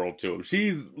 though, in the world, to him.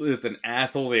 She's just an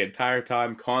asshole the entire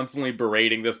time, constantly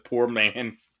berating this poor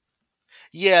man.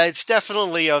 Yeah, it's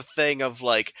definitely a thing of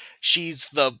like, she's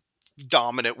the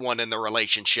dominant one in the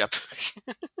relationship.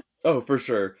 Oh, for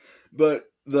sure. But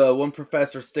the one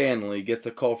Professor Stanley gets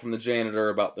a call from the janitor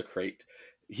about the crate.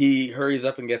 He hurries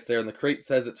up and gets there, and the crate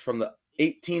says it's from the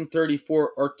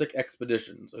 1834 Arctic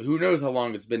expedition. So who knows how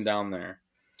long it's been down there.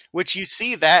 Which you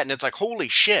see that, and it's like, holy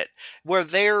shit. Where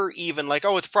they're even like,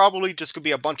 oh, it's probably just going to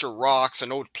be a bunch of rocks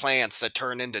and old plants that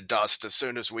turn into dust as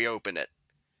soon as we open it.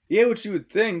 Yeah, what you would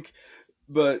think,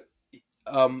 but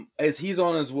as he's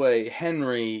on his way,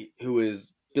 Henry, who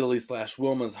is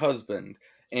Billy/Wilma's husband,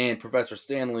 and Professor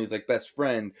Stanley's like best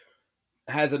friend,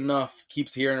 has enough,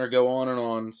 keeps hearing her go on and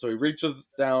on, so he reaches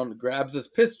down, grabs his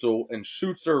pistol, and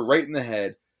shoots her right in the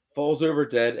head, falls over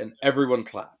dead, and everyone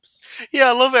claps. Yeah,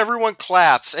 I love everyone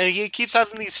claps, and he keeps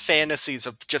having these fantasies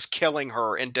of just killing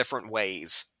her in different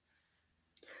ways.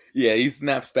 Yeah, he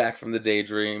snaps back from the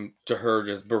daydream to her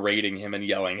just berating him and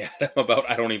yelling at him about,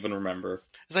 I don't even remember.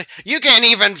 It's like, you can't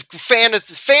even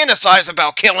fantasize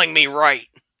about killing me right.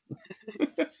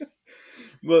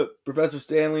 But Professor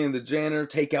Stanley and the janitor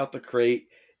take out the crate,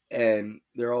 and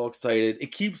they're all excited.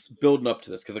 It keeps building up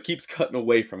to this, because it keeps cutting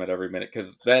away from it every minute,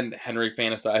 because then Henry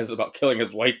fantasizes about killing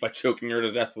his wife by choking her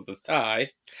to death with his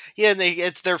tie. Yeah, and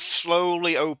they're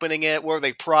slowly opening it, where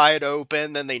they pry it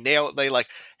open, then they like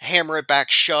hammer it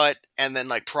back shut, and then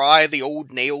like pry the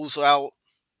old nails out.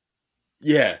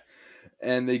 Yeah,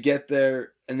 and they get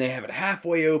there, and they have it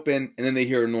halfway open, and then they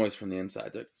hear a noise from the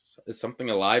inside. Like, is something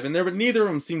alive in there? But neither of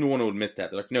them seem to want to admit that.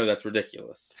 They're like, no, that's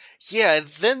ridiculous. Yeah, and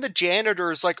then the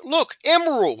janitor is like, look,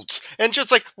 emeralds! And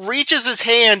just like reaches his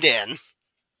hand in.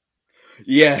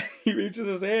 Yeah, he reaches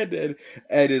his hand in,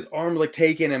 and his arm's like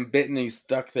taken and bitten, and he's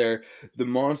stuck there. The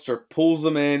monster pulls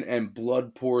him in, and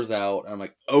blood pours out. I'm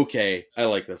like, okay, I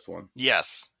like this one.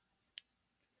 Yes.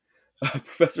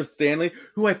 Professor Stanley,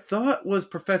 who I thought was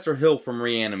Professor Hill from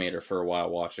Reanimator for a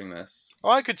while watching this. Oh,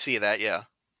 I could see that, yeah.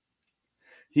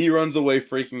 He runs away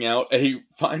freaking out, and he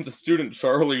finds a student,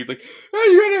 Charlie. He's like, hey,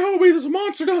 you gotta help me, there's a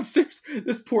monster downstairs.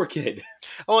 This poor kid.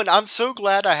 Oh, and I'm so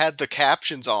glad I had the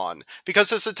captions on, because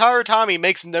this entire time he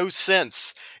makes no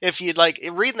sense. If you like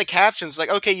reading the captions, like,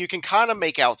 okay, you can kind of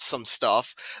make out some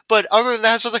stuff, but other than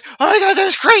that, it's just like, oh my god,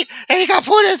 there's great, and he got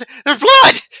pointed, there's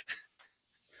blood!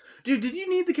 Dude, did you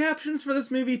need the captions for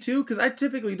this movie too? Because I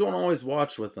typically don't always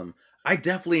watch with them. I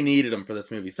definitely needed them for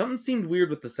this movie. Something seemed weird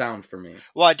with the sound for me.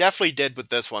 Well, I definitely did with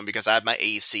this one, because I had my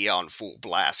AC on full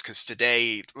blast, because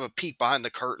today, a peek behind the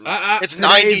curtain, it's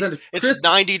 90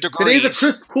 degrees. Today's a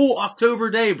crisp, cool October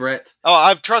day, Brett.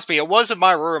 Oh, trust me, it wasn't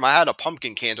my room, I had a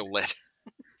pumpkin candle lit.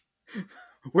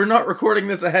 We're not recording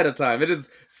this ahead of time. It is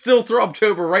still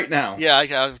October right now. Yeah,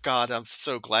 God, I'm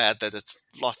so glad that it's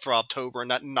for October and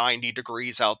not 90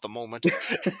 degrees out the moment.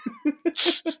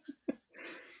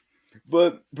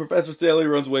 But Professor Stanley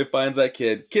runs away, finds that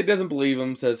kid. Kid doesn't believe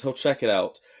him, says he'll check it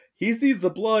out. He sees the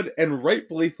blood and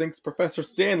rightfully thinks Professor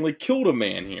Stanley killed a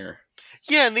man here.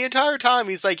 Yeah, and the entire time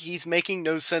he's making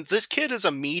no sense. This kid is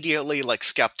immediately like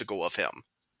skeptical of him.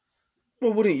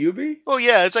 Well, wouldn't you be? Oh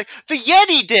yeah, it's like, the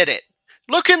Yeti did it!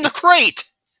 Look in the crate!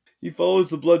 He follows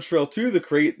the blood trail to the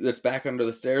crate that's back under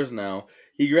the stairs now.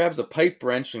 He grabs a pipe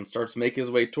wrench and starts making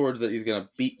his way towards it. He's going to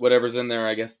beat whatever's in there,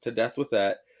 I guess, to death with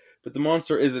that. But the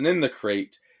monster isn't in the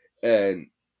crate, and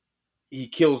he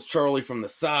kills Charlie from the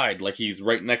side, like he's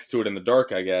right next to it in the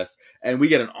dark, I guess. And we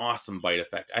get an awesome bite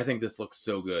effect. I think this looks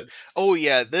so good. Oh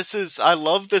yeah, I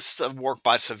love this work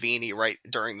by Savini right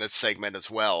during this segment as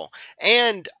well.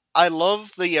 And I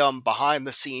love the behind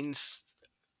the scenes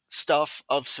stuff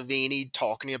of Savini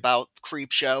talking about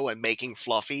Creepshow and making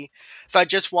Fluffy. So I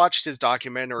just watched his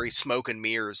documentary Smoke and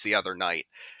Mirrors the other night,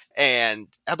 and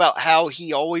about how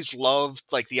he always loved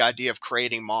like the idea of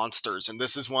creating monsters, and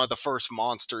this is one of the first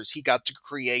monsters he got to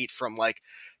create from like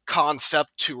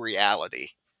concept to reality.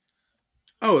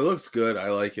 Oh, it looks good. I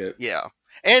like it. Yeah.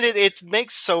 And it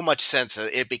makes so much sense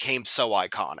that it became so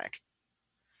iconic.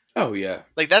 Oh yeah.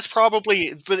 Like that's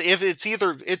probably, but if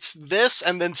it's this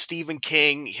and then Stephen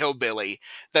King Hillbilly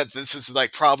that this is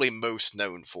like probably most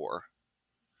known for.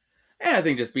 And I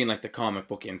think just being like the comic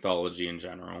book anthology in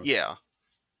general. Yeah.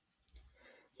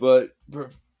 But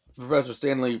Professor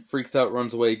Stanley freaks out,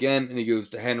 runs away again, and he goes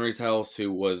to Henry's house,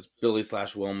 who was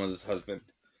Billy/Wilma's husband.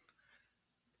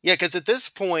 Yeah, because at this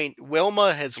point,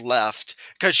 Wilma has left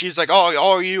because she's like, "Oh,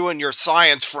 all you and your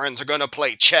science friends are gonna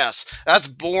play chess. That's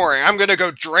boring. I'm gonna go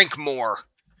drink more.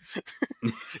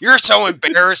 You're so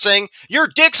embarrassing. Your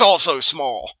dick's also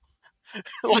small."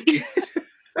 Like,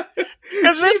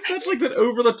 He's such like that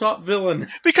over the top villain.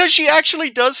 Because she actually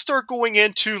does start going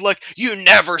into like, "You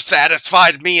never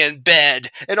satisfied me in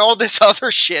bed," and all this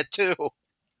other shit too.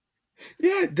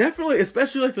 Yeah, definitely.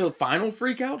 Especially like the final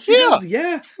freak out she Yeah. does.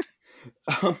 Yeah.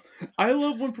 I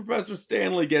love when Professor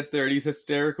Stanley gets there and he's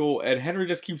hysterical, and Henry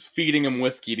just keeps feeding him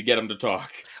whiskey to get him to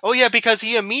talk. Oh yeah, because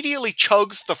he immediately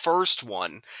chugs the first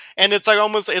one, and it's like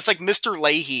Mr.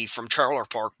 Leahy from Trailer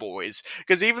Park Boys,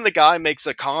 because even the guy makes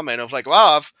a comment of like,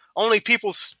 "Wow, I've only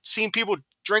seen people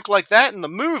drink like that in the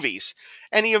movies,"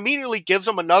 and he immediately gives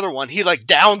him another one. He like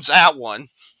downs that one.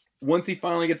 Once he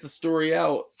finally gets the story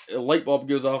out, a light bulb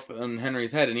goes off in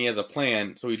Henry's head, and he has a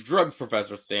plan. So he drugs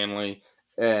Professor Stanley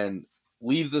and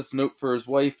leaves this note for his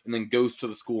wife, and then goes to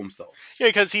the school himself. Yeah,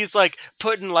 because he's like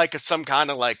putting like some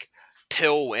kind of like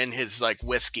pill in his like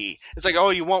whiskey. It's like, "Oh,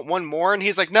 you want one more?" And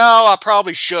he's like, "No, I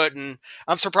probably shouldn't.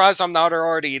 I'm surprised I'm not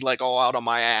already like all out on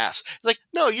my ass." It's like,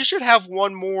 "No, you should have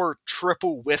one more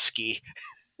triple whiskey."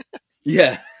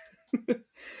 Yeah.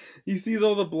 He sees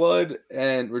all the blood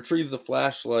and retrieves the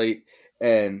flashlight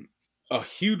and a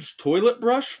huge toilet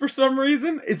brush for some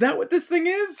reason. Is that what this thing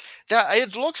is? That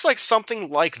it looks like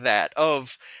something like that.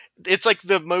 It's like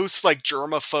the most like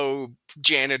germaphobe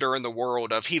janitor in the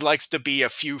world. He likes to be a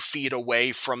few feet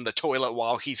away from the toilet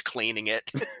while he's cleaning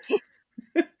it.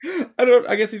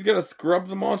 I guess he's gonna scrub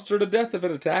the monster to death if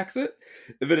it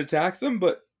attacks him,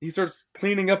 but he starts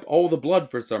cleaning up all the blood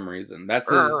for some reason.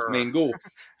 That's his main goal.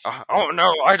 Oh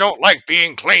no, I don't like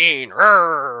being clean.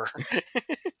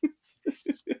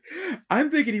 I'm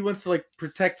thinking he wants to like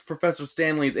protect Professor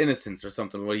Stanley's innocence or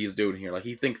something. What he's doing here, like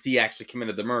he thinks he actually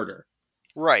committed the murder.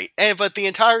 Right, but the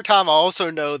entire time I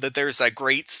also know that there's that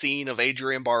great scene of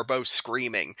Adrienne Barbeau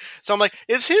screaming. So I'm like,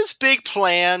 is his big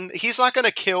plan, he's not going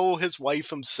to kill his wife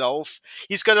himself.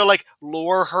 He's going to like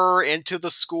lure her into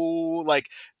the school, like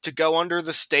to go under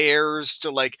the stairs,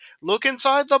 to like look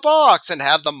inside the box and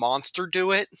have the monster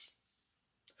do it.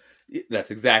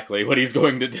 That's exactly what he's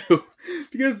going to do.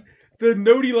 Because the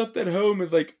note he left at home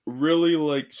is like really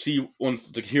like she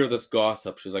wants to hear this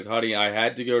gossip. She's like, "Honey, I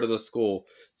had to go to the school.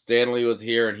 Stanley was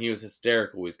here and he was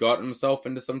hysterical. He's gotten himself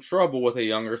into some trouble with a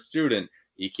younger student.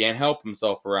 He can't help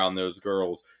himself around those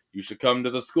girls. You should come to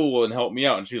the school and help me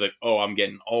out." And she's like, "Oh, I'm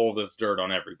getting all this dirt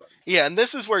on everybody." Yeah, and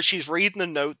this is where she's reading the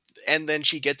note, and then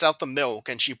she gets out the milk,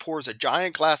 and she pours a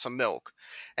giant glass of milk.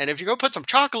 And if you're going to put some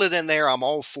chocolate in there, I'm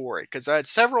all for it, because I had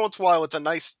several once in a while with a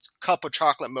nice cup of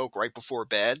chocolate milk right before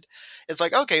bed. It's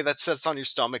like, okay, that sits on your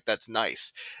stomach, that's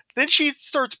nice. Then she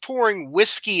starts pouring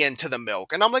whiskey into the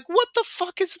milk, and I'm like, what the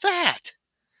fuck is that?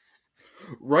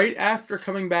 Right after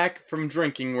coming back from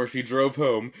drinking where she drove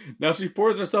home, now she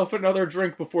pours herself another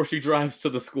drink before she drives to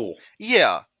the school.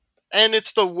 Yeah, and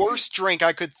it's the worst drink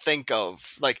I could think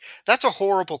of. Like, that's a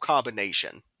horrible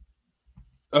combination.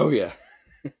 Oh, yeah.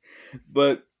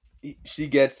 But she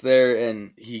gets there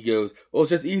and he goes, "Well, it's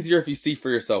just easier if you see for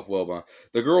yourself, Wilma.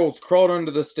 The girl's crawled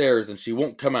under the stairs and she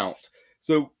won't come out."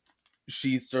 So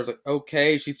she starts like,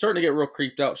 okay. She's starting to get real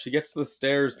creeped out. She gets to the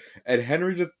stairs and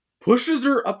Henry just pushes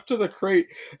her up to the crate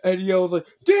and yells like,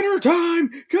 "Dinner time!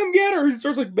 Come get her!" He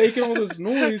starts like making all this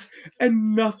noise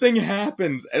and nothing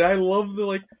happens. And I love the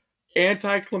like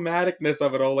anticlimaticness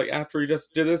of it all. Like after he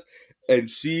just did this, and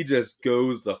she just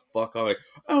goes the fuck off. Like,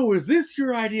 "Oh, is this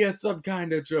your idea of some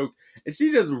kind of joke?" And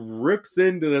she just rips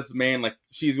into this man like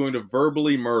she's going to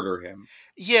verbally murder him.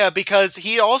 Yeah, because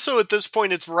he also, at this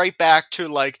point, it's right back to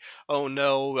like, "Oh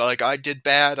no, like I did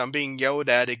bad, I'm being yelled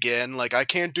at again, like I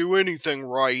can't do anything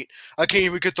right, I can't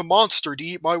even get the monster to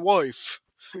eat my wife."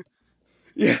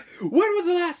 Yeah, when was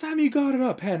the last time you got it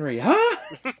up, Henry, huh?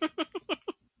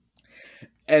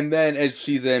 And then as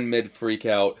she's in mid-freak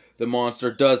out, the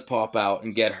monster does pop out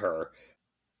and get her.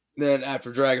 Then after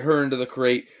dragging her into the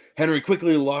crate, Henry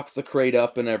quickly locks the crate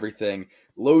up and everything,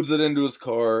 loads it into his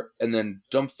car, and then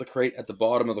dumps the crate at the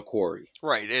bottom of the quarry.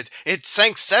 Right, it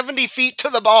sank 70 feet to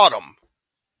the bottom.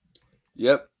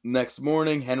 Yep, next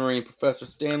morning, Henry and Professor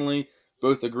Stanley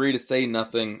both agree to say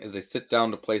nothing as they sit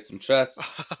down to play some chess.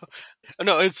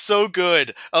 No, it's so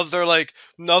good. They're like,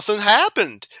 "Nothing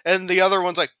happened," and the other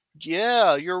one's like,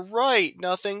 yeah, you're right.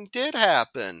 Nothing did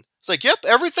happen. It's like, yep,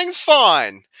 everything's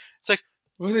fine. It's like,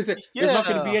 What they say? There's not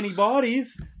going to be yeah. any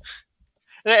bodies.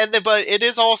 But it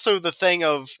is also the thing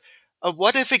of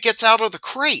what if it gets out of the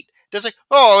crate? It's like,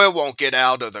 oh, it won't get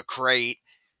out of the crate.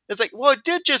 It's like, well, it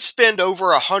did just spend over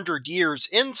 100 years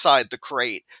inside the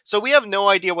crate, so we have no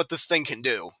idea what this thing can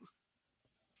do.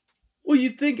 Well,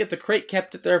 you'd think if the crate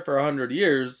kept it there for 100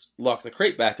 years, lock the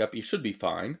crate back up, you should be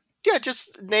fine. Yeah,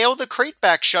 just nail the crate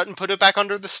back shut and put it back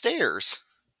under the stairs.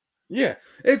 Yeah,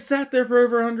 it sat there for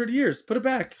over 100 years. Put it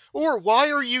back. Or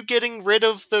why are you getting rid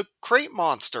of the crate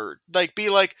monster? Like, be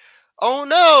like, oh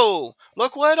no,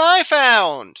 look what I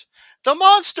found. The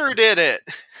monster did it.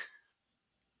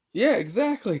 Yeah,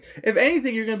 exactly. If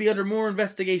anything, you're going to be under more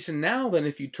investigation now than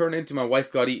if you turn into my wife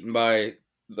got eaten by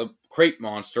the crate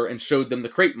monster and showed them the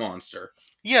crate monster.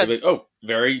 Yeah, Like, oh,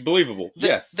 very believable.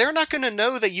 Yes. they're not going to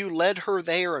know that you led her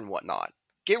there and whatnot.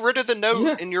 Get rid of the note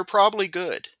Yeah. and you're probably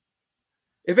good.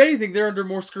 If anything, they're under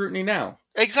more scrutiny now.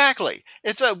 Exactly.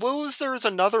 There's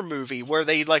another movie where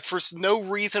they, like, for no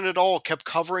reason at all kept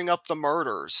covering up the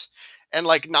murders and,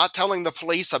 like, not telling the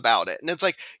police about it. And it's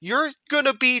like, you're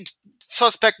gonna be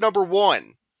suspect number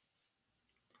one.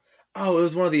 Oh, it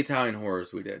was one of the Italian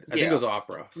horrors we did. I think it was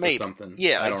opera or Maybe. something.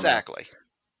 Yeah, I don't exactly.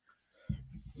 know.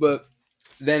 But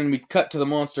then we cut to the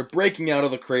monster breaking out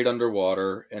of the crate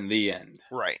underwater and the end.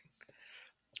 Right.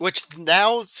 Which,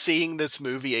 now seeing this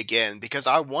movie again, because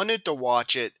I wanted to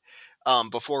watch it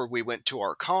before we went to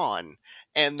our con,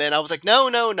 and then I was like, no,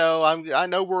 I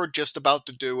know we're just about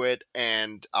to do it,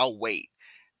 and I'll wait.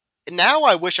 Now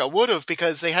I wish I would have,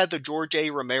 because they had the George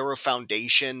A. Romero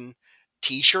Foundation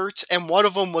t-shirts, and one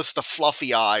of them was the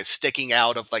fluffy eyes sticking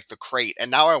out of, like, the crate,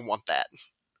 and now I want that.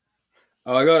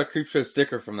 Oh, I got a Creepshow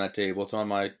sticker from that table. It's on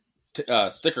my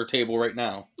sticker table right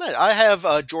now. I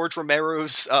have George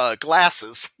Romero's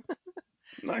glasses.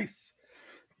 Nice.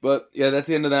 But yeah, that's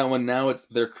the end of that one. Now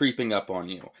they're creeping up on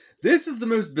you. This is the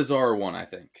most bizarre one, I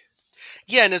think.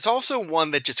 Yeah, and it's also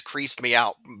one that just creeps me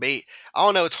out. I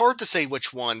don't know, it's hard to say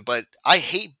which one, but I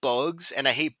hate bugs and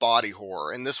I hate body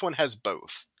horror, and this one has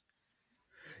both.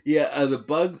 Yeah, the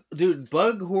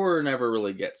bug horror never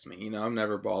really gets me. I'm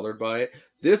never bothered by it.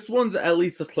 This one's at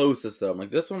least the closest, though. I'm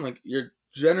like, this one, like, you're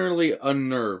generally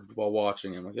unnerved while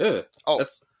watching it. I'm like, ugh,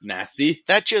 that's nasty.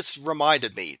 That just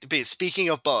reminded me, speaking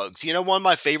of bugs, one of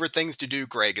my favorite things to do,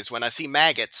 Greg, is when I see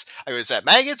maggots. Is that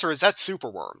maggots or is that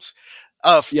superworms?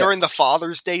 During the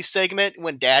Father's Day segment,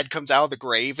 when Dad comes out of the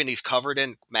grave and he's covered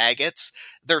in maggots,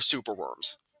 they're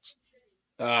superworms.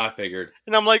 I figured.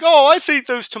 And I'm like, oh, I feed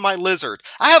those to my lizard.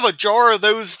 I have a jar of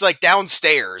those, like,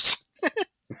 downstairs.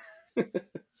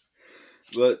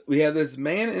 But we have this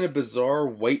man in a bizarre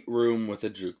white room with a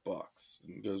jukebox.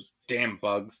 And he goes, damn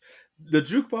bugs. The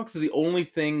jukebox is the only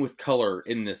thing with color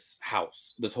in this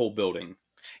house, this whole building.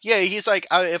 Yeah, he's like,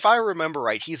 if I remember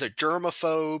right, he's a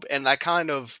germaphobe, and that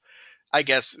kind of, I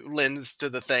guess, lends to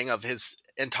the thing of his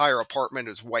entire apartment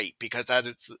is white, because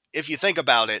if you think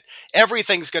about it,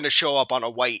 everything's going to show up on a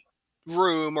white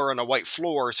room or on a white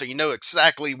floor, so you know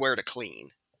exactly where to clean.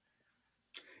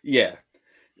 Yeah.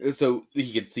 So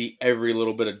he could see every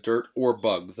little bit of dirt or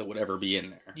bugs that would ever be in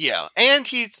there. Yeah, and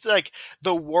he's like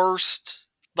the worst,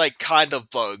 like, kind of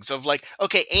bugs of, like,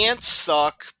 okay, ants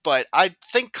suck, but I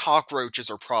think cockroaches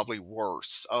are probably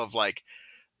worse of, like,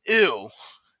 ew.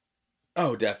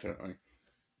 Oh, definitely.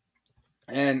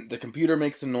 And the computer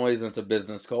makes a noise and it's a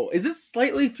business call. Is this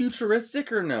slightly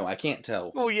futuristic or no? I can't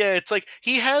tell. Well, yeah, it's like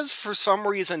he has, for some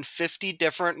reason, 50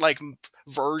 different, like,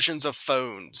 versions of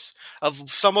phones.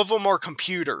 Some of them are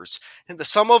computers, and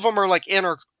some of them are like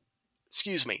intercoms.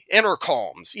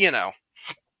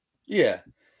 Yeah,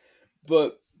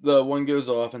 but the one goes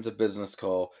off and it's a business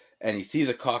call, and he sees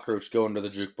a cockroach go into the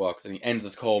jukebox, and he ends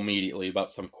his call immediately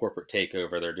about some corporate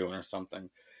takeover they're doing or something.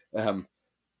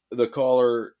 The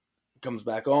caller comes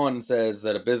back on and says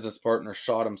that a business partner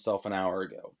shot himself an hour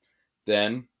ago.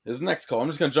 Then his next call, I'm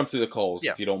just going to jump through the calls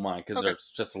if you don't mind, because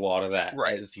there's just a lot of that,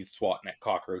 right, as he's swatting at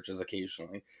cockroaches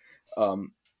occasionally.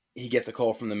 He gets a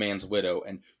call from the man's widow,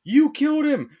 and, you killed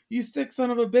him! You sick son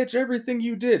of a bitch, everything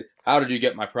you did! How did you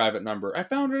get my private number? I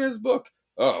found it in his book.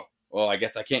 Oh, well, I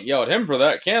guess I can't yell at him for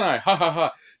that, can I? Ha ha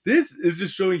ha. This is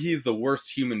just showing he's the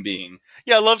worst human being.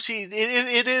 Yeah, I love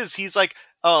it is. He's like,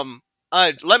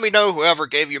 let me know whoever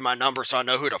gave you my number so I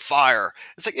know who to fire.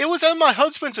 It's like, it was in my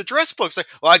husband's address book. It's like,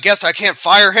 well, I guess I can't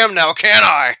fire him now, can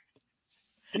I?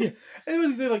 Yeah, and it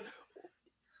was like,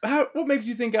 what makes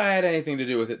you think I had anything to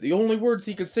do with it? The only words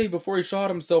he could say before he shot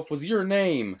himself was your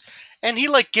name. And he,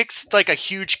 like, gets, like, a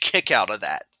huge kick out of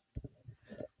that.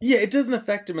 Yeah, it doesn't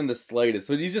affect him in the slightest,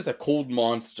 but he's just a cold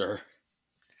monster.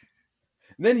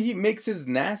 Then he makes his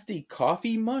nasty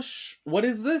coffee mush. What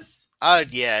is this?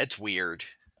 Yeah, it's weird.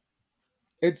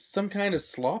 It's some kind of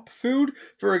slop food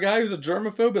for a guy who's a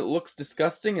germaphobe. It looks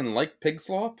disgusting and like pig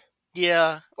slop.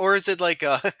 Yeah, or is it like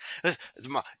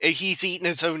he's eating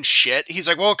his own shit? He's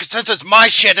like, well, 'cause since it's my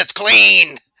shit, it's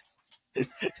clean.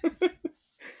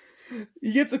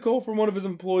 He gets a call from one of his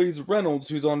employees, Reynolds,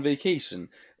 who's on vacation,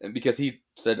 and because he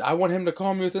said, I want him to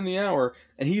call me within the hour,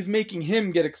 and he's making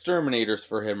him get exterminators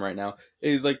for him right now.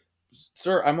 And he's like,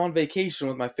 sir, I'm on vacation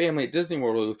with my family at Disney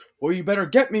World. He goes, well, you better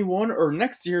get me one, or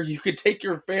next year you could take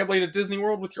your family to Disney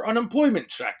World with your unemployment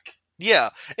check. Yeah,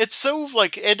 it's so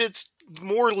like, and it's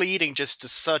more leading just to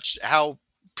such how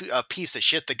a piece of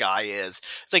shit the guy is.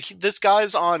 It's like this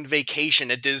guy's on vacation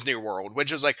at Disney World,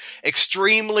 which is like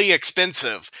extremely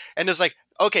expensive, and it's like,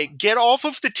 okay, get off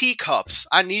of the teacups.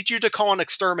 I need you to call an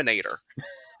exterminator.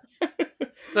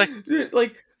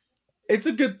 Like, it's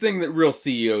a good thing that real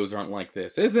CEOs aren't like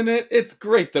this, isn't it? It's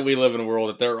great that we live in a world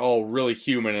that they're all really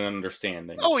human and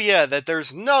understanding. Oh yeah, that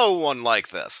there's no one like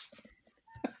this.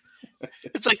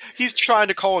 It's like he's trying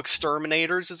to call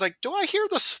exterminators. It's like, do I hear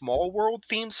the Small World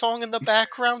theme song in the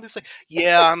background? It's like,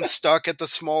 yeah, I'm stuck at the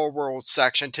Small World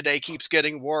section. Today keeps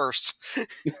getting worse.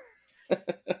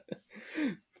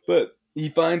 But he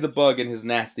finds a bug in his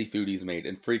nasty food he's made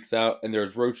and freaks out, and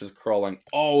there's roaches crawling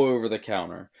all over the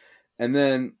counter. And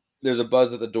then there's a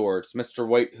buzz at the door. It's Mr.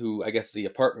 White, who I guess is the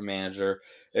apartment manager.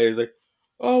 And he's like,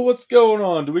 oh, what's going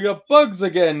on? Do we got bugs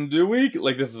again, do we?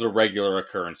 Like, this is a regular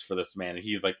occurrence for this man. And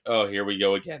he's like, oh, here we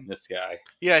go again, this guy.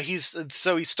 Yeah, he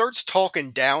starts talking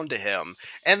down to him.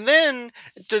 And then,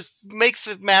 to make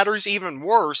the matters even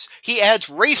worse, he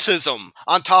adds racism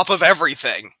on top of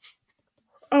everything.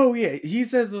 Oh, yeah. He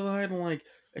says the line like,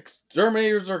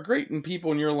 exterminators are great in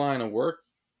people in your line of work.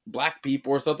 Black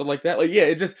people or something like that. Like, yeah,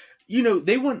 it just... You know,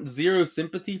 they want zero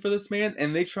sympathy for this man,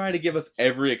 and they try to give us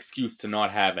every excuse to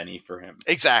not have any for him.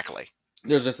 Exactly.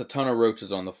 There's just a ton of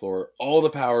roaches on the floor. All the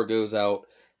power goes out,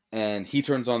 and he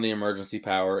turns on the emergency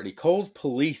power, and he calls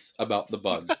police about the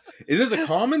bugs. Is this a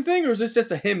common thing, or is this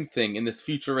just a him thing in this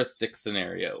futuristic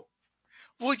scenario?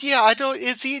 Well, yeah, I don't...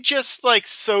 Is he just, like,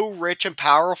 so rich and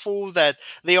powerful that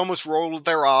they almost roll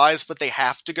their eyes, but they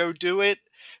have to go do it?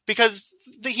 Because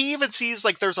he even sees,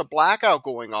 like, there's a blackout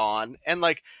going on, and,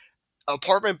 like,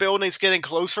 apartment building's getting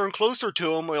closer and closer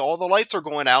to him when all the lights are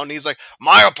going out, and he's like,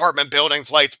 my apartment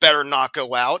building's lights better not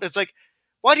go out. It's like,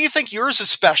 why do you think yours is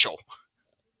special?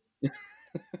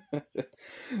 But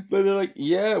they're like,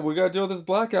 yeah, we gotta deal with this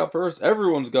blackout first.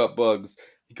 Everyone's got bugs.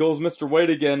 He calls Mr.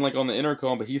 White again, like on the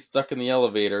intercom, but he's stuck in the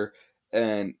elevator,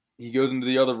 and he goes into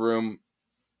the other room,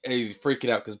 and he's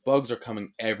freaking out because bugs are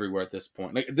coming everywhere at this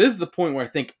point. Like, this is the point where I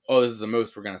think, oh, this is the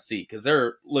most we're gonna see, because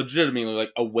they're legitimately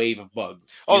like a wave of bugs.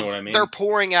 You know what I mean? They're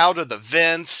pouring out of the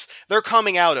vents. They're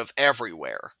coming out of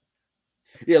everywhere.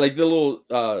 Yeah, like the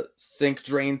little sink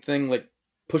drain thing, like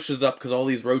pushes up because all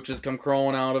these roaches come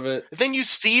crawling out of it. Then you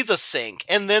see the sink,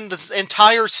 and then the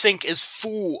entire sink is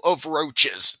full of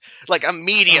roaches, like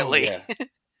immediately. Oh, yeah.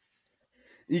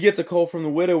 He gets a call from the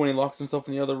widow when he locks himself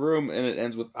in the other room, and it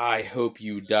ends with, I hope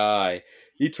you die.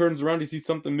 He turns around, he sees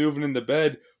something moving in the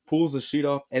bed, pulls the sheet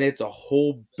off, and it's a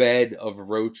whole bed of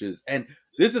roaches. And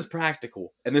this is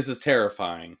practical, and this is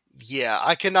terrifying. Yeah,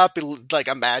 I cannot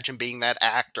imagine being that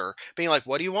actor. Being like,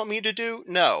 what do you want me to do?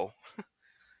 No.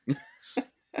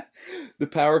 The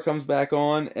power comes back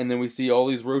on, and then we see all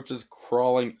these roaches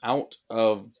crawling out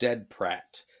of Dead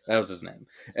Pratt. That was his name.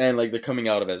 And, like, they're coming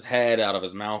out of his head, out of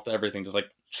his mouth, everything, just, like,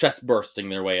 chest bursting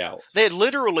their way out. They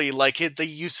literally,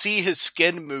 you see his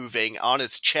skin moving on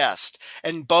his chest,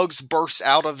 and bugs burst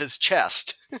out of his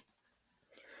chest.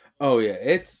 Oh, yeah,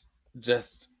 it's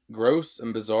just gross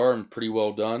and bizarre and pretty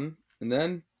well done. And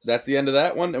then, that's the end of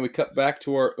that one, and we cut back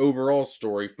to our overall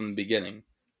story from the beginning.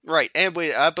 Right, and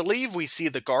I believe we see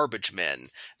the garbage men.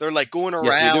 They're, like, going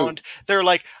around. Yes, They're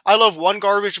like, I love one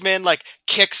garbage man, like,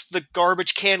 kicks the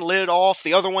garbage can lid off,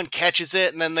 the other one catches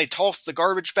it, and then they toss the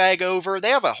garbage bag over. They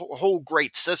have a whole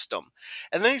great system.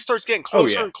 And then he starts getting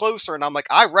closer and closer, and I'm like,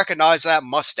 I recognize that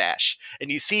mustache. And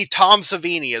you see Tom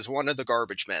Savini as one of the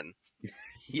garbage men.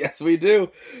 Yes, we do.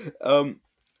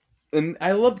 And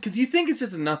I love, because you think it's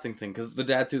just a nothing thing, because the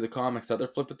dad threw the comics out, they're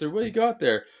flipping through, what do you got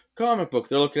there? Comic book.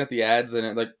 They're looking at the ads and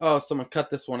it like, oh, someone cut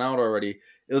this one out already.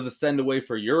 It was a send away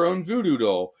for your own voodoo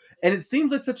doll. And it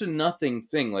seems like such a nothing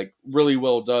thing, like really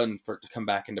well done for it to come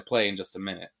back into play in just a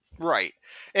minute. Right.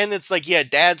 And it's like, yeah,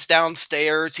 dad's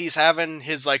downstairs. He's having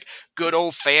his, like, good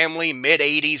old family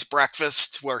mid-80s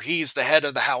breakfast where he's the head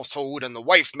of the household and the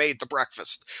wife made the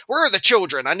breakfast. Where are the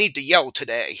children? I need to yell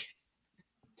today.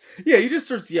 Yeah, he just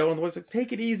starts yelling. The wife's like,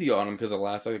 take it easy on him because the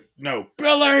last, like, no,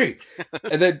 Billy!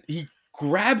 And then he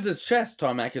grabs his chest.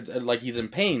 Tom Atkins, like he's in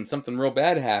pain. Something real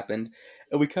bad happened.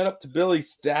 And we cut up to Billy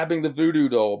stabbing the voodoo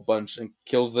doll a bunch and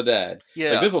kills the dad.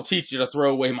 Yeah. Like, this will teach you to throw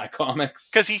away my comics.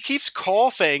 Because he keeps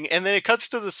coughing, and then it cuts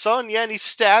to the son, yeah, and he's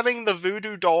stabbing the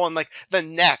voodoo doll in, like, the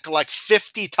neck, like,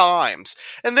 50 times.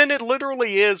 And then it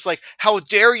literally is, like, how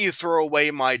dare you throw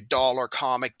away my dollar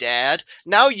comic, Dad?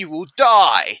 Now you will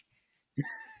die!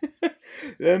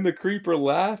 Then the creeper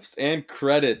laughs and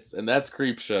credits, and that's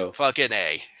Creepshow. Fucking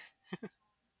A.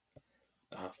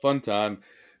 Fun time.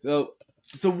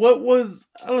 So what was...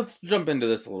 let's jump into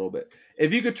this a little bit.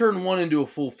 If you could turn one into a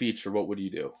full feature, what would you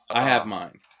do? I have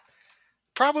mine.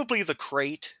 Probably The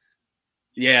Crate.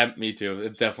 Yeah, me too.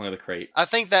 It's definitely The Crate. I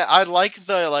think that I like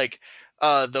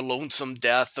the Lonesome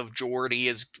Death of Geordie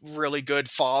is really good.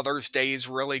 Father's Day is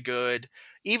really good.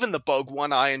 Even the Bug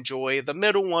one I enjoy. The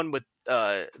middle one with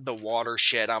the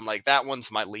watershed, I'm like, that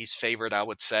one's my least favorite, I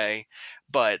would say.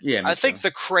 But yeah, I think The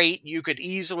Crate, you could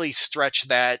easily stretch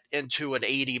that into an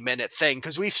 80-minute thing,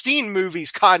 because we've seen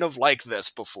movies kind of like this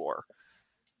before.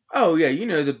 Oh, yeah, you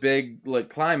know, the big, like,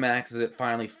 climax is it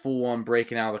finally full on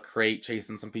breaking out of the crate,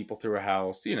 chasing some people through a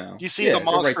house, you know. You see the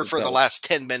monster for the last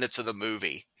 10 minutes of the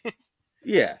movie.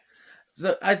 Yeah.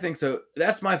 So, I think so.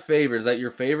 That's my favorite. Is that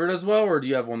your favorite as well, or do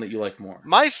you have one that you like more?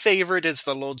 My favorite is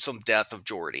The Lonesome Death of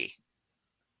Geordie.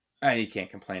 You can't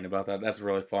complain about that. That's a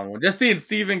really fun one. Just seeing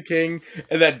Stephen King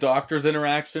and that doctor's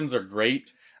interactions are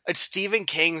great. It's Stephen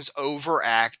King's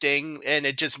overacting, and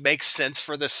it just makes sense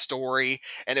for the story,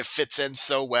 and it fits in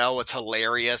so well. It's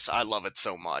hilarious. I love it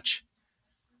so much.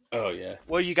 Oh, yeah.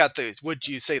 Well, you got would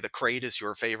you say The Crate is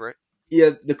your favorite?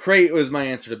 Yeah, The Crate was my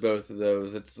answer to both of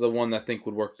those. It's the one that I think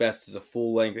would work best as a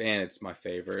full length, and it's my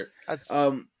favorite.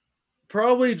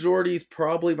 Probably Geordie's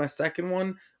probably my second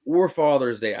one, or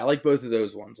Father's Day. I like both of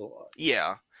those ones a lot.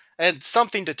 Yeah, and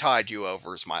Something to Tide You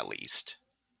Over is my least.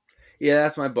 Yeah,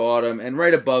 that's my bottom, and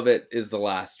right above it is the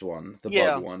last one, the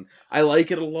Bug one. I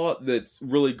like it a lot. That's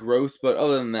really gross, but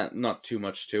other than that, not too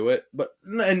much to it.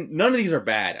 And none of these are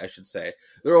bad, I should say.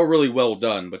 They're all really well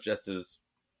done, but just as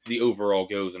the overall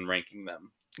goes in ranking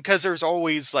them. Because there's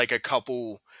always, like, a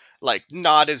couple, like,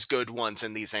 not as good ones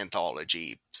in these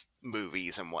anthology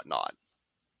movies and whatnot.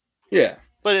 Yeah.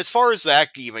 But as far as that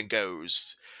even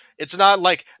goes, it's not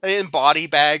like in Body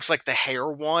Bags, like the hair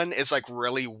one is like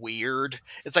really weird.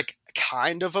 It's like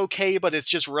kind of okay, but it's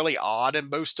just really odd in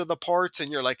most of the parts. And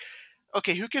you're like,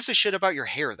 okay, who gives a shit about your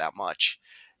hair that much?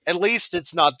 At least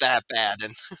it's not that bad.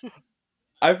 And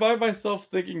I find myself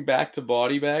thinking back to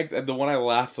Body Bags, and the one I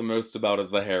laugh the most about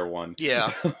is the hair one.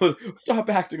 Yeah. Stop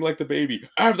acting like the baby.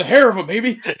 I have the hair of a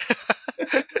baby.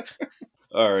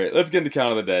 All right, let's get into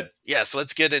Count of the Dead. Yes,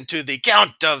 let's get into the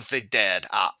Count of the Dead.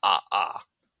 All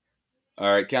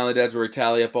right, Count of the Dead's where we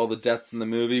tally up all the deaths in the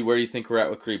movie. Where do you think we're at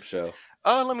with Creepshow?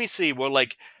 Let me see. Well,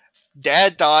 like,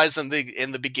 Dad dies in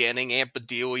the beginning. Aunt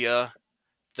Bedelia,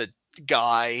 the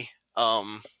guy.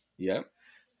 Yeah.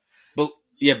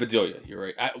 Yeah, Bedelia. You're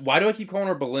right. Why do I keep calling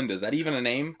her Belinda? Is that even a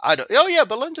name? I don't. Oh yeah,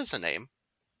 Belinda's a name.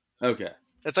 Okay.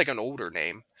 It's like an older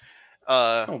name.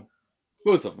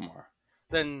 Both of them are.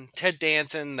 Then Ted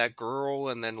Danson, that girl,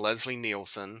 and then Leslie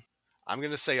Nielsen. I'm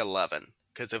going to say 11.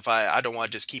 Because if I don't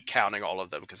want to just keep counting all of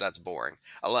them, because that's boring.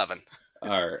 11.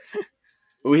 All right.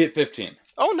 We hit 15.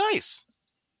 Oh, nice.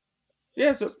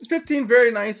 Yeah, so 15,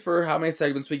 very nice for how many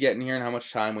segments we get in here and how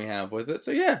much time we have with it.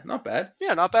 So yeah, not bad.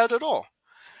 Yeah, not bad at all.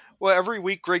 Well, every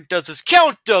week Greg does his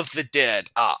Count of the Dead.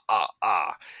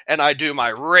 And I do my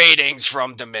ratings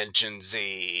from Dimension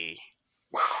Z.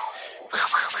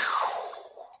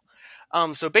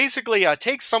 So basically, I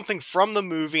take something from the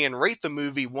movie and rate the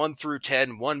movie 1 through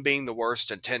 10, 1 being the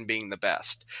worst and 10 being the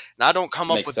best. And I don't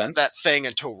come up with that thing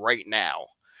until right now.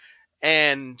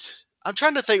 And I'm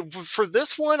trying to think, for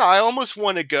this one, I almost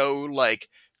want to go like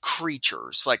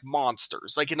creatures, like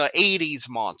monsters, like in the 80s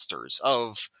monsters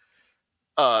of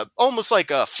almost like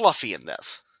a Fluffy in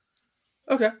this.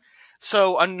 Okay.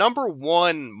 So a number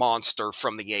 1 monster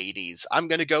from the 80s, I'm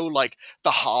going to go like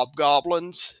the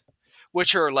Hobgoblins,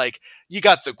 which are like, you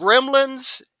got the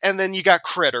Gremlins, and then you got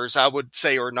Critters, I would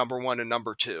say, are number 1 and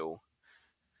number 2.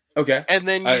 Okay. And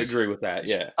then I agree with that,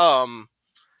 yeah.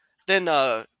 Then,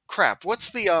 what's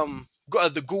the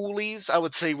Ghoulies, I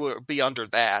would say, would be under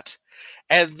that.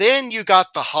 And then you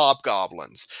got the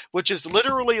Hobgoblins, which is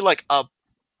literally like a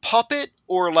puppet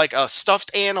or like a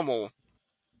stuffed animal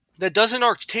that doesn't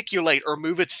articulate or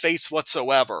move its face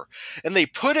whatsoever. And they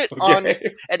put it on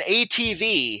an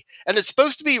ATV, and it's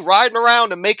supposed to be riding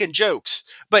around and making jokes,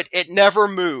 but it never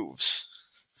moves.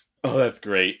 Oh, that's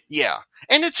great. Yeah.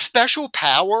 And its special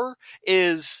power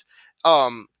is,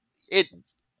 it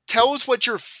tells what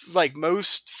your like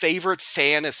most favorite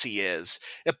fantasy is.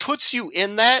 It puts you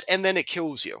in that, and then it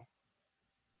kills you.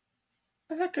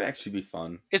 That could actually be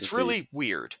fun. It's really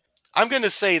weird. I'm going to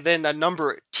say then a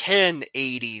number 10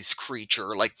 80s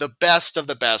creature, like the best of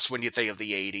the best when you think of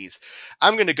the 80s.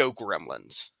 I'm going to go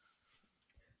Gremlins.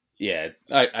 Yeah,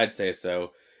 I'd say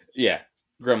so. Yeah,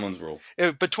 Gremlins rule.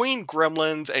 Between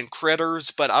Gremlins and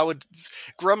Critters, but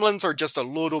Gremlins are just a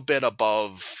little bit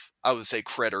above, I would say,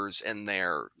 Critters in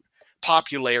their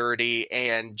popularity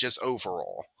and just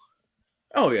overall.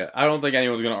 Oh yeah, I don't think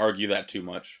anyone's going to argue that too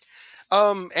much.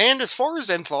 And as far as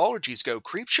anthologies go,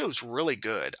 Creepshow's really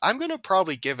good. I'm going to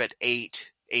probably give it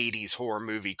 8 80s horror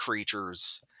movie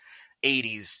creatures,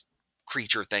 80s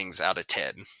creature things out of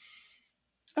 10.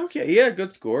 Okay, yeah,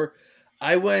 good score.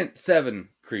 I went 7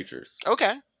 creatures.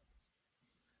 Okay.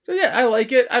 So yeah, I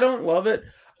like it. I don't love it.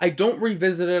 I don't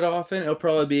revisit it often. It'll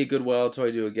probably be a good while until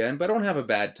I do again, but I don't have a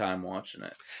bad time watching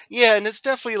it. Yeah, and it's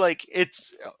definitely like,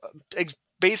 it's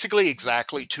basically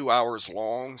exactly 2 hours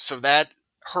long, so that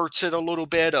hurts it a little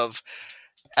bit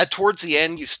towards the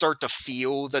end you start to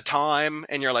feel the time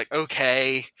and you're like,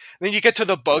 okay. And then you get to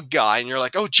the bug guy and you're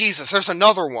like, oh Jesus, there's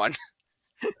another one.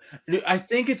 I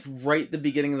think it's right at the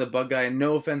beginning of the bug guy, and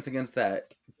no offense against that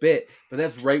bit, but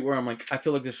that's right where I'm like, I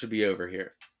feel like this should be over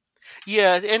here.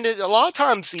 Yeah, and a lot of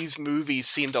times these movies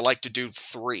seem to like to do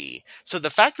 3. So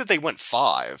the fact that they went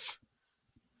 5.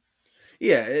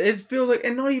 Yeah, it feels like,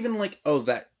 and not even like, oh,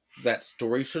 that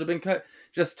story should have been cut.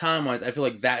 Just time-wise, I feel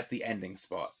like that's the ending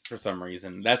spot for some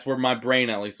reason. That's where my brain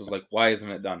at least was like, why isn't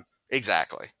it done?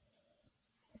 Exactly.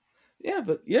 Yeah,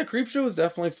 but yeah, Creepshow is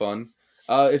definitely fun.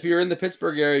 If you're in the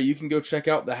Pittsburgh area, you can go check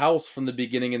out the house from the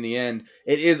beginning and the end.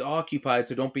 It is occupied,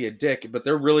 so don't be a dick, but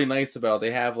they're really nice about it.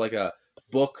 They have like a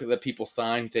book that people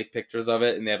sign, who take pictures of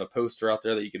it, and they have a poster out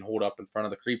there that you can hold up in front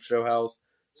of the Creepshow house.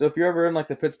 So if you're ever in like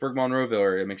the Pittsburgh Monroeville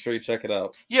area, make sure you check it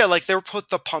out. Yeah, like they'll put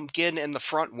the pumpkin in the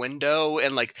front window,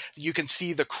 and like you can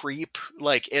see the creep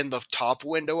like in the top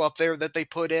window up there that they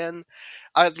put in.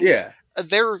 Yeah.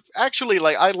 They're actually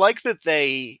like, I like that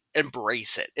they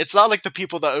embrace it. It's not like the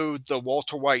people that owed the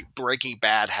Walter White Breaking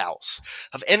Bad house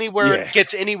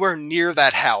gets anywhere near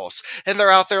that house, and they're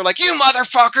out there like, you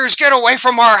motherfuckers, get away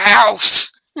from our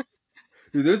house.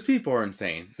 Dude, those people are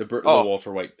insane. The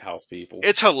Walter White house people.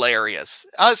 It's hilarious.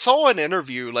 I saw an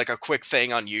interview, like a quick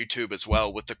thing on YouTube as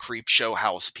well, with the Creepshow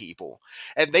house people.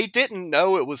 And they didn't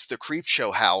know it was the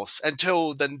Creepshow house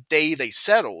until the day they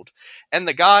settled. And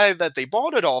the guy that they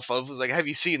bought it off of was like, have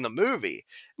you seen the movie?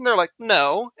 And they're like,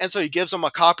 no. And so he gives them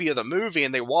a copy of the movie,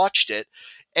 and they watched it.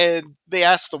 And they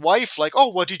asked the wife, like, oh,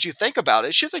 what did you think about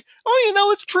it? She's like, oh,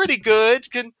 it's pretty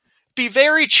good. Can be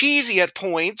very cheesy at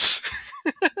points.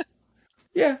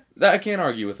 Yeah, I can't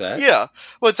argue with that. Yeah,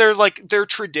 but their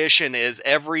tradition is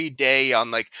every day on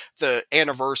like the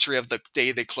anniversary of the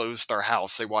day they closed their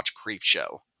house, they watch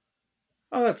Creepshow.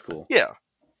 Oh, that's cool. Yeah.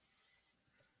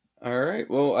 All right.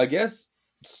 Well, I guess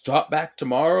stop back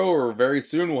tomorrow or very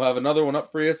soon. We'll have another one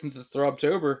up for you since it's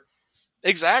Throbtober.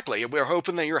 Exactly. We're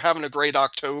hoping that you're having a great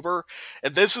October.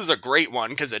 And this is a great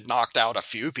one because it knocked out a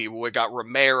few people. We got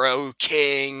Romero,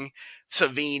 King,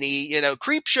 Savini.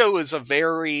 Creepshow is a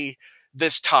very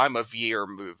this time of year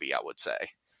movie, I would say.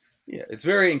 Yeah, it's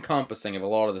very encompassing of a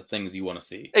lot of the things you want to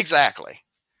see. Exactly.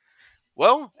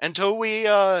 Well, until we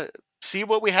see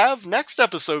what we have next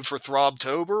episode for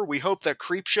Throbtober, we hope that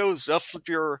Creepshow's left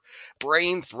your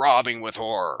brain throbbing with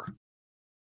horror.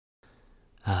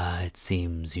 It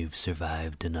seems you've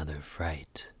survived another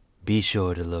fright. Be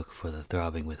sure to look for the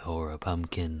Throbbing with Horror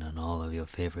pumpkin on all of your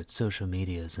favorite social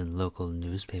medias and local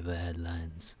newspaper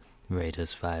headlines. Rate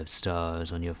us 5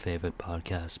 stars on your favorite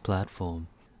podcast platform.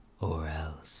 Or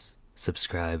else,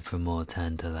 subscribe for more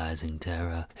tantalizing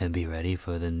terror and be ready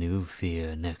for the new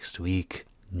fear next week,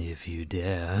 if you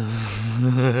dare.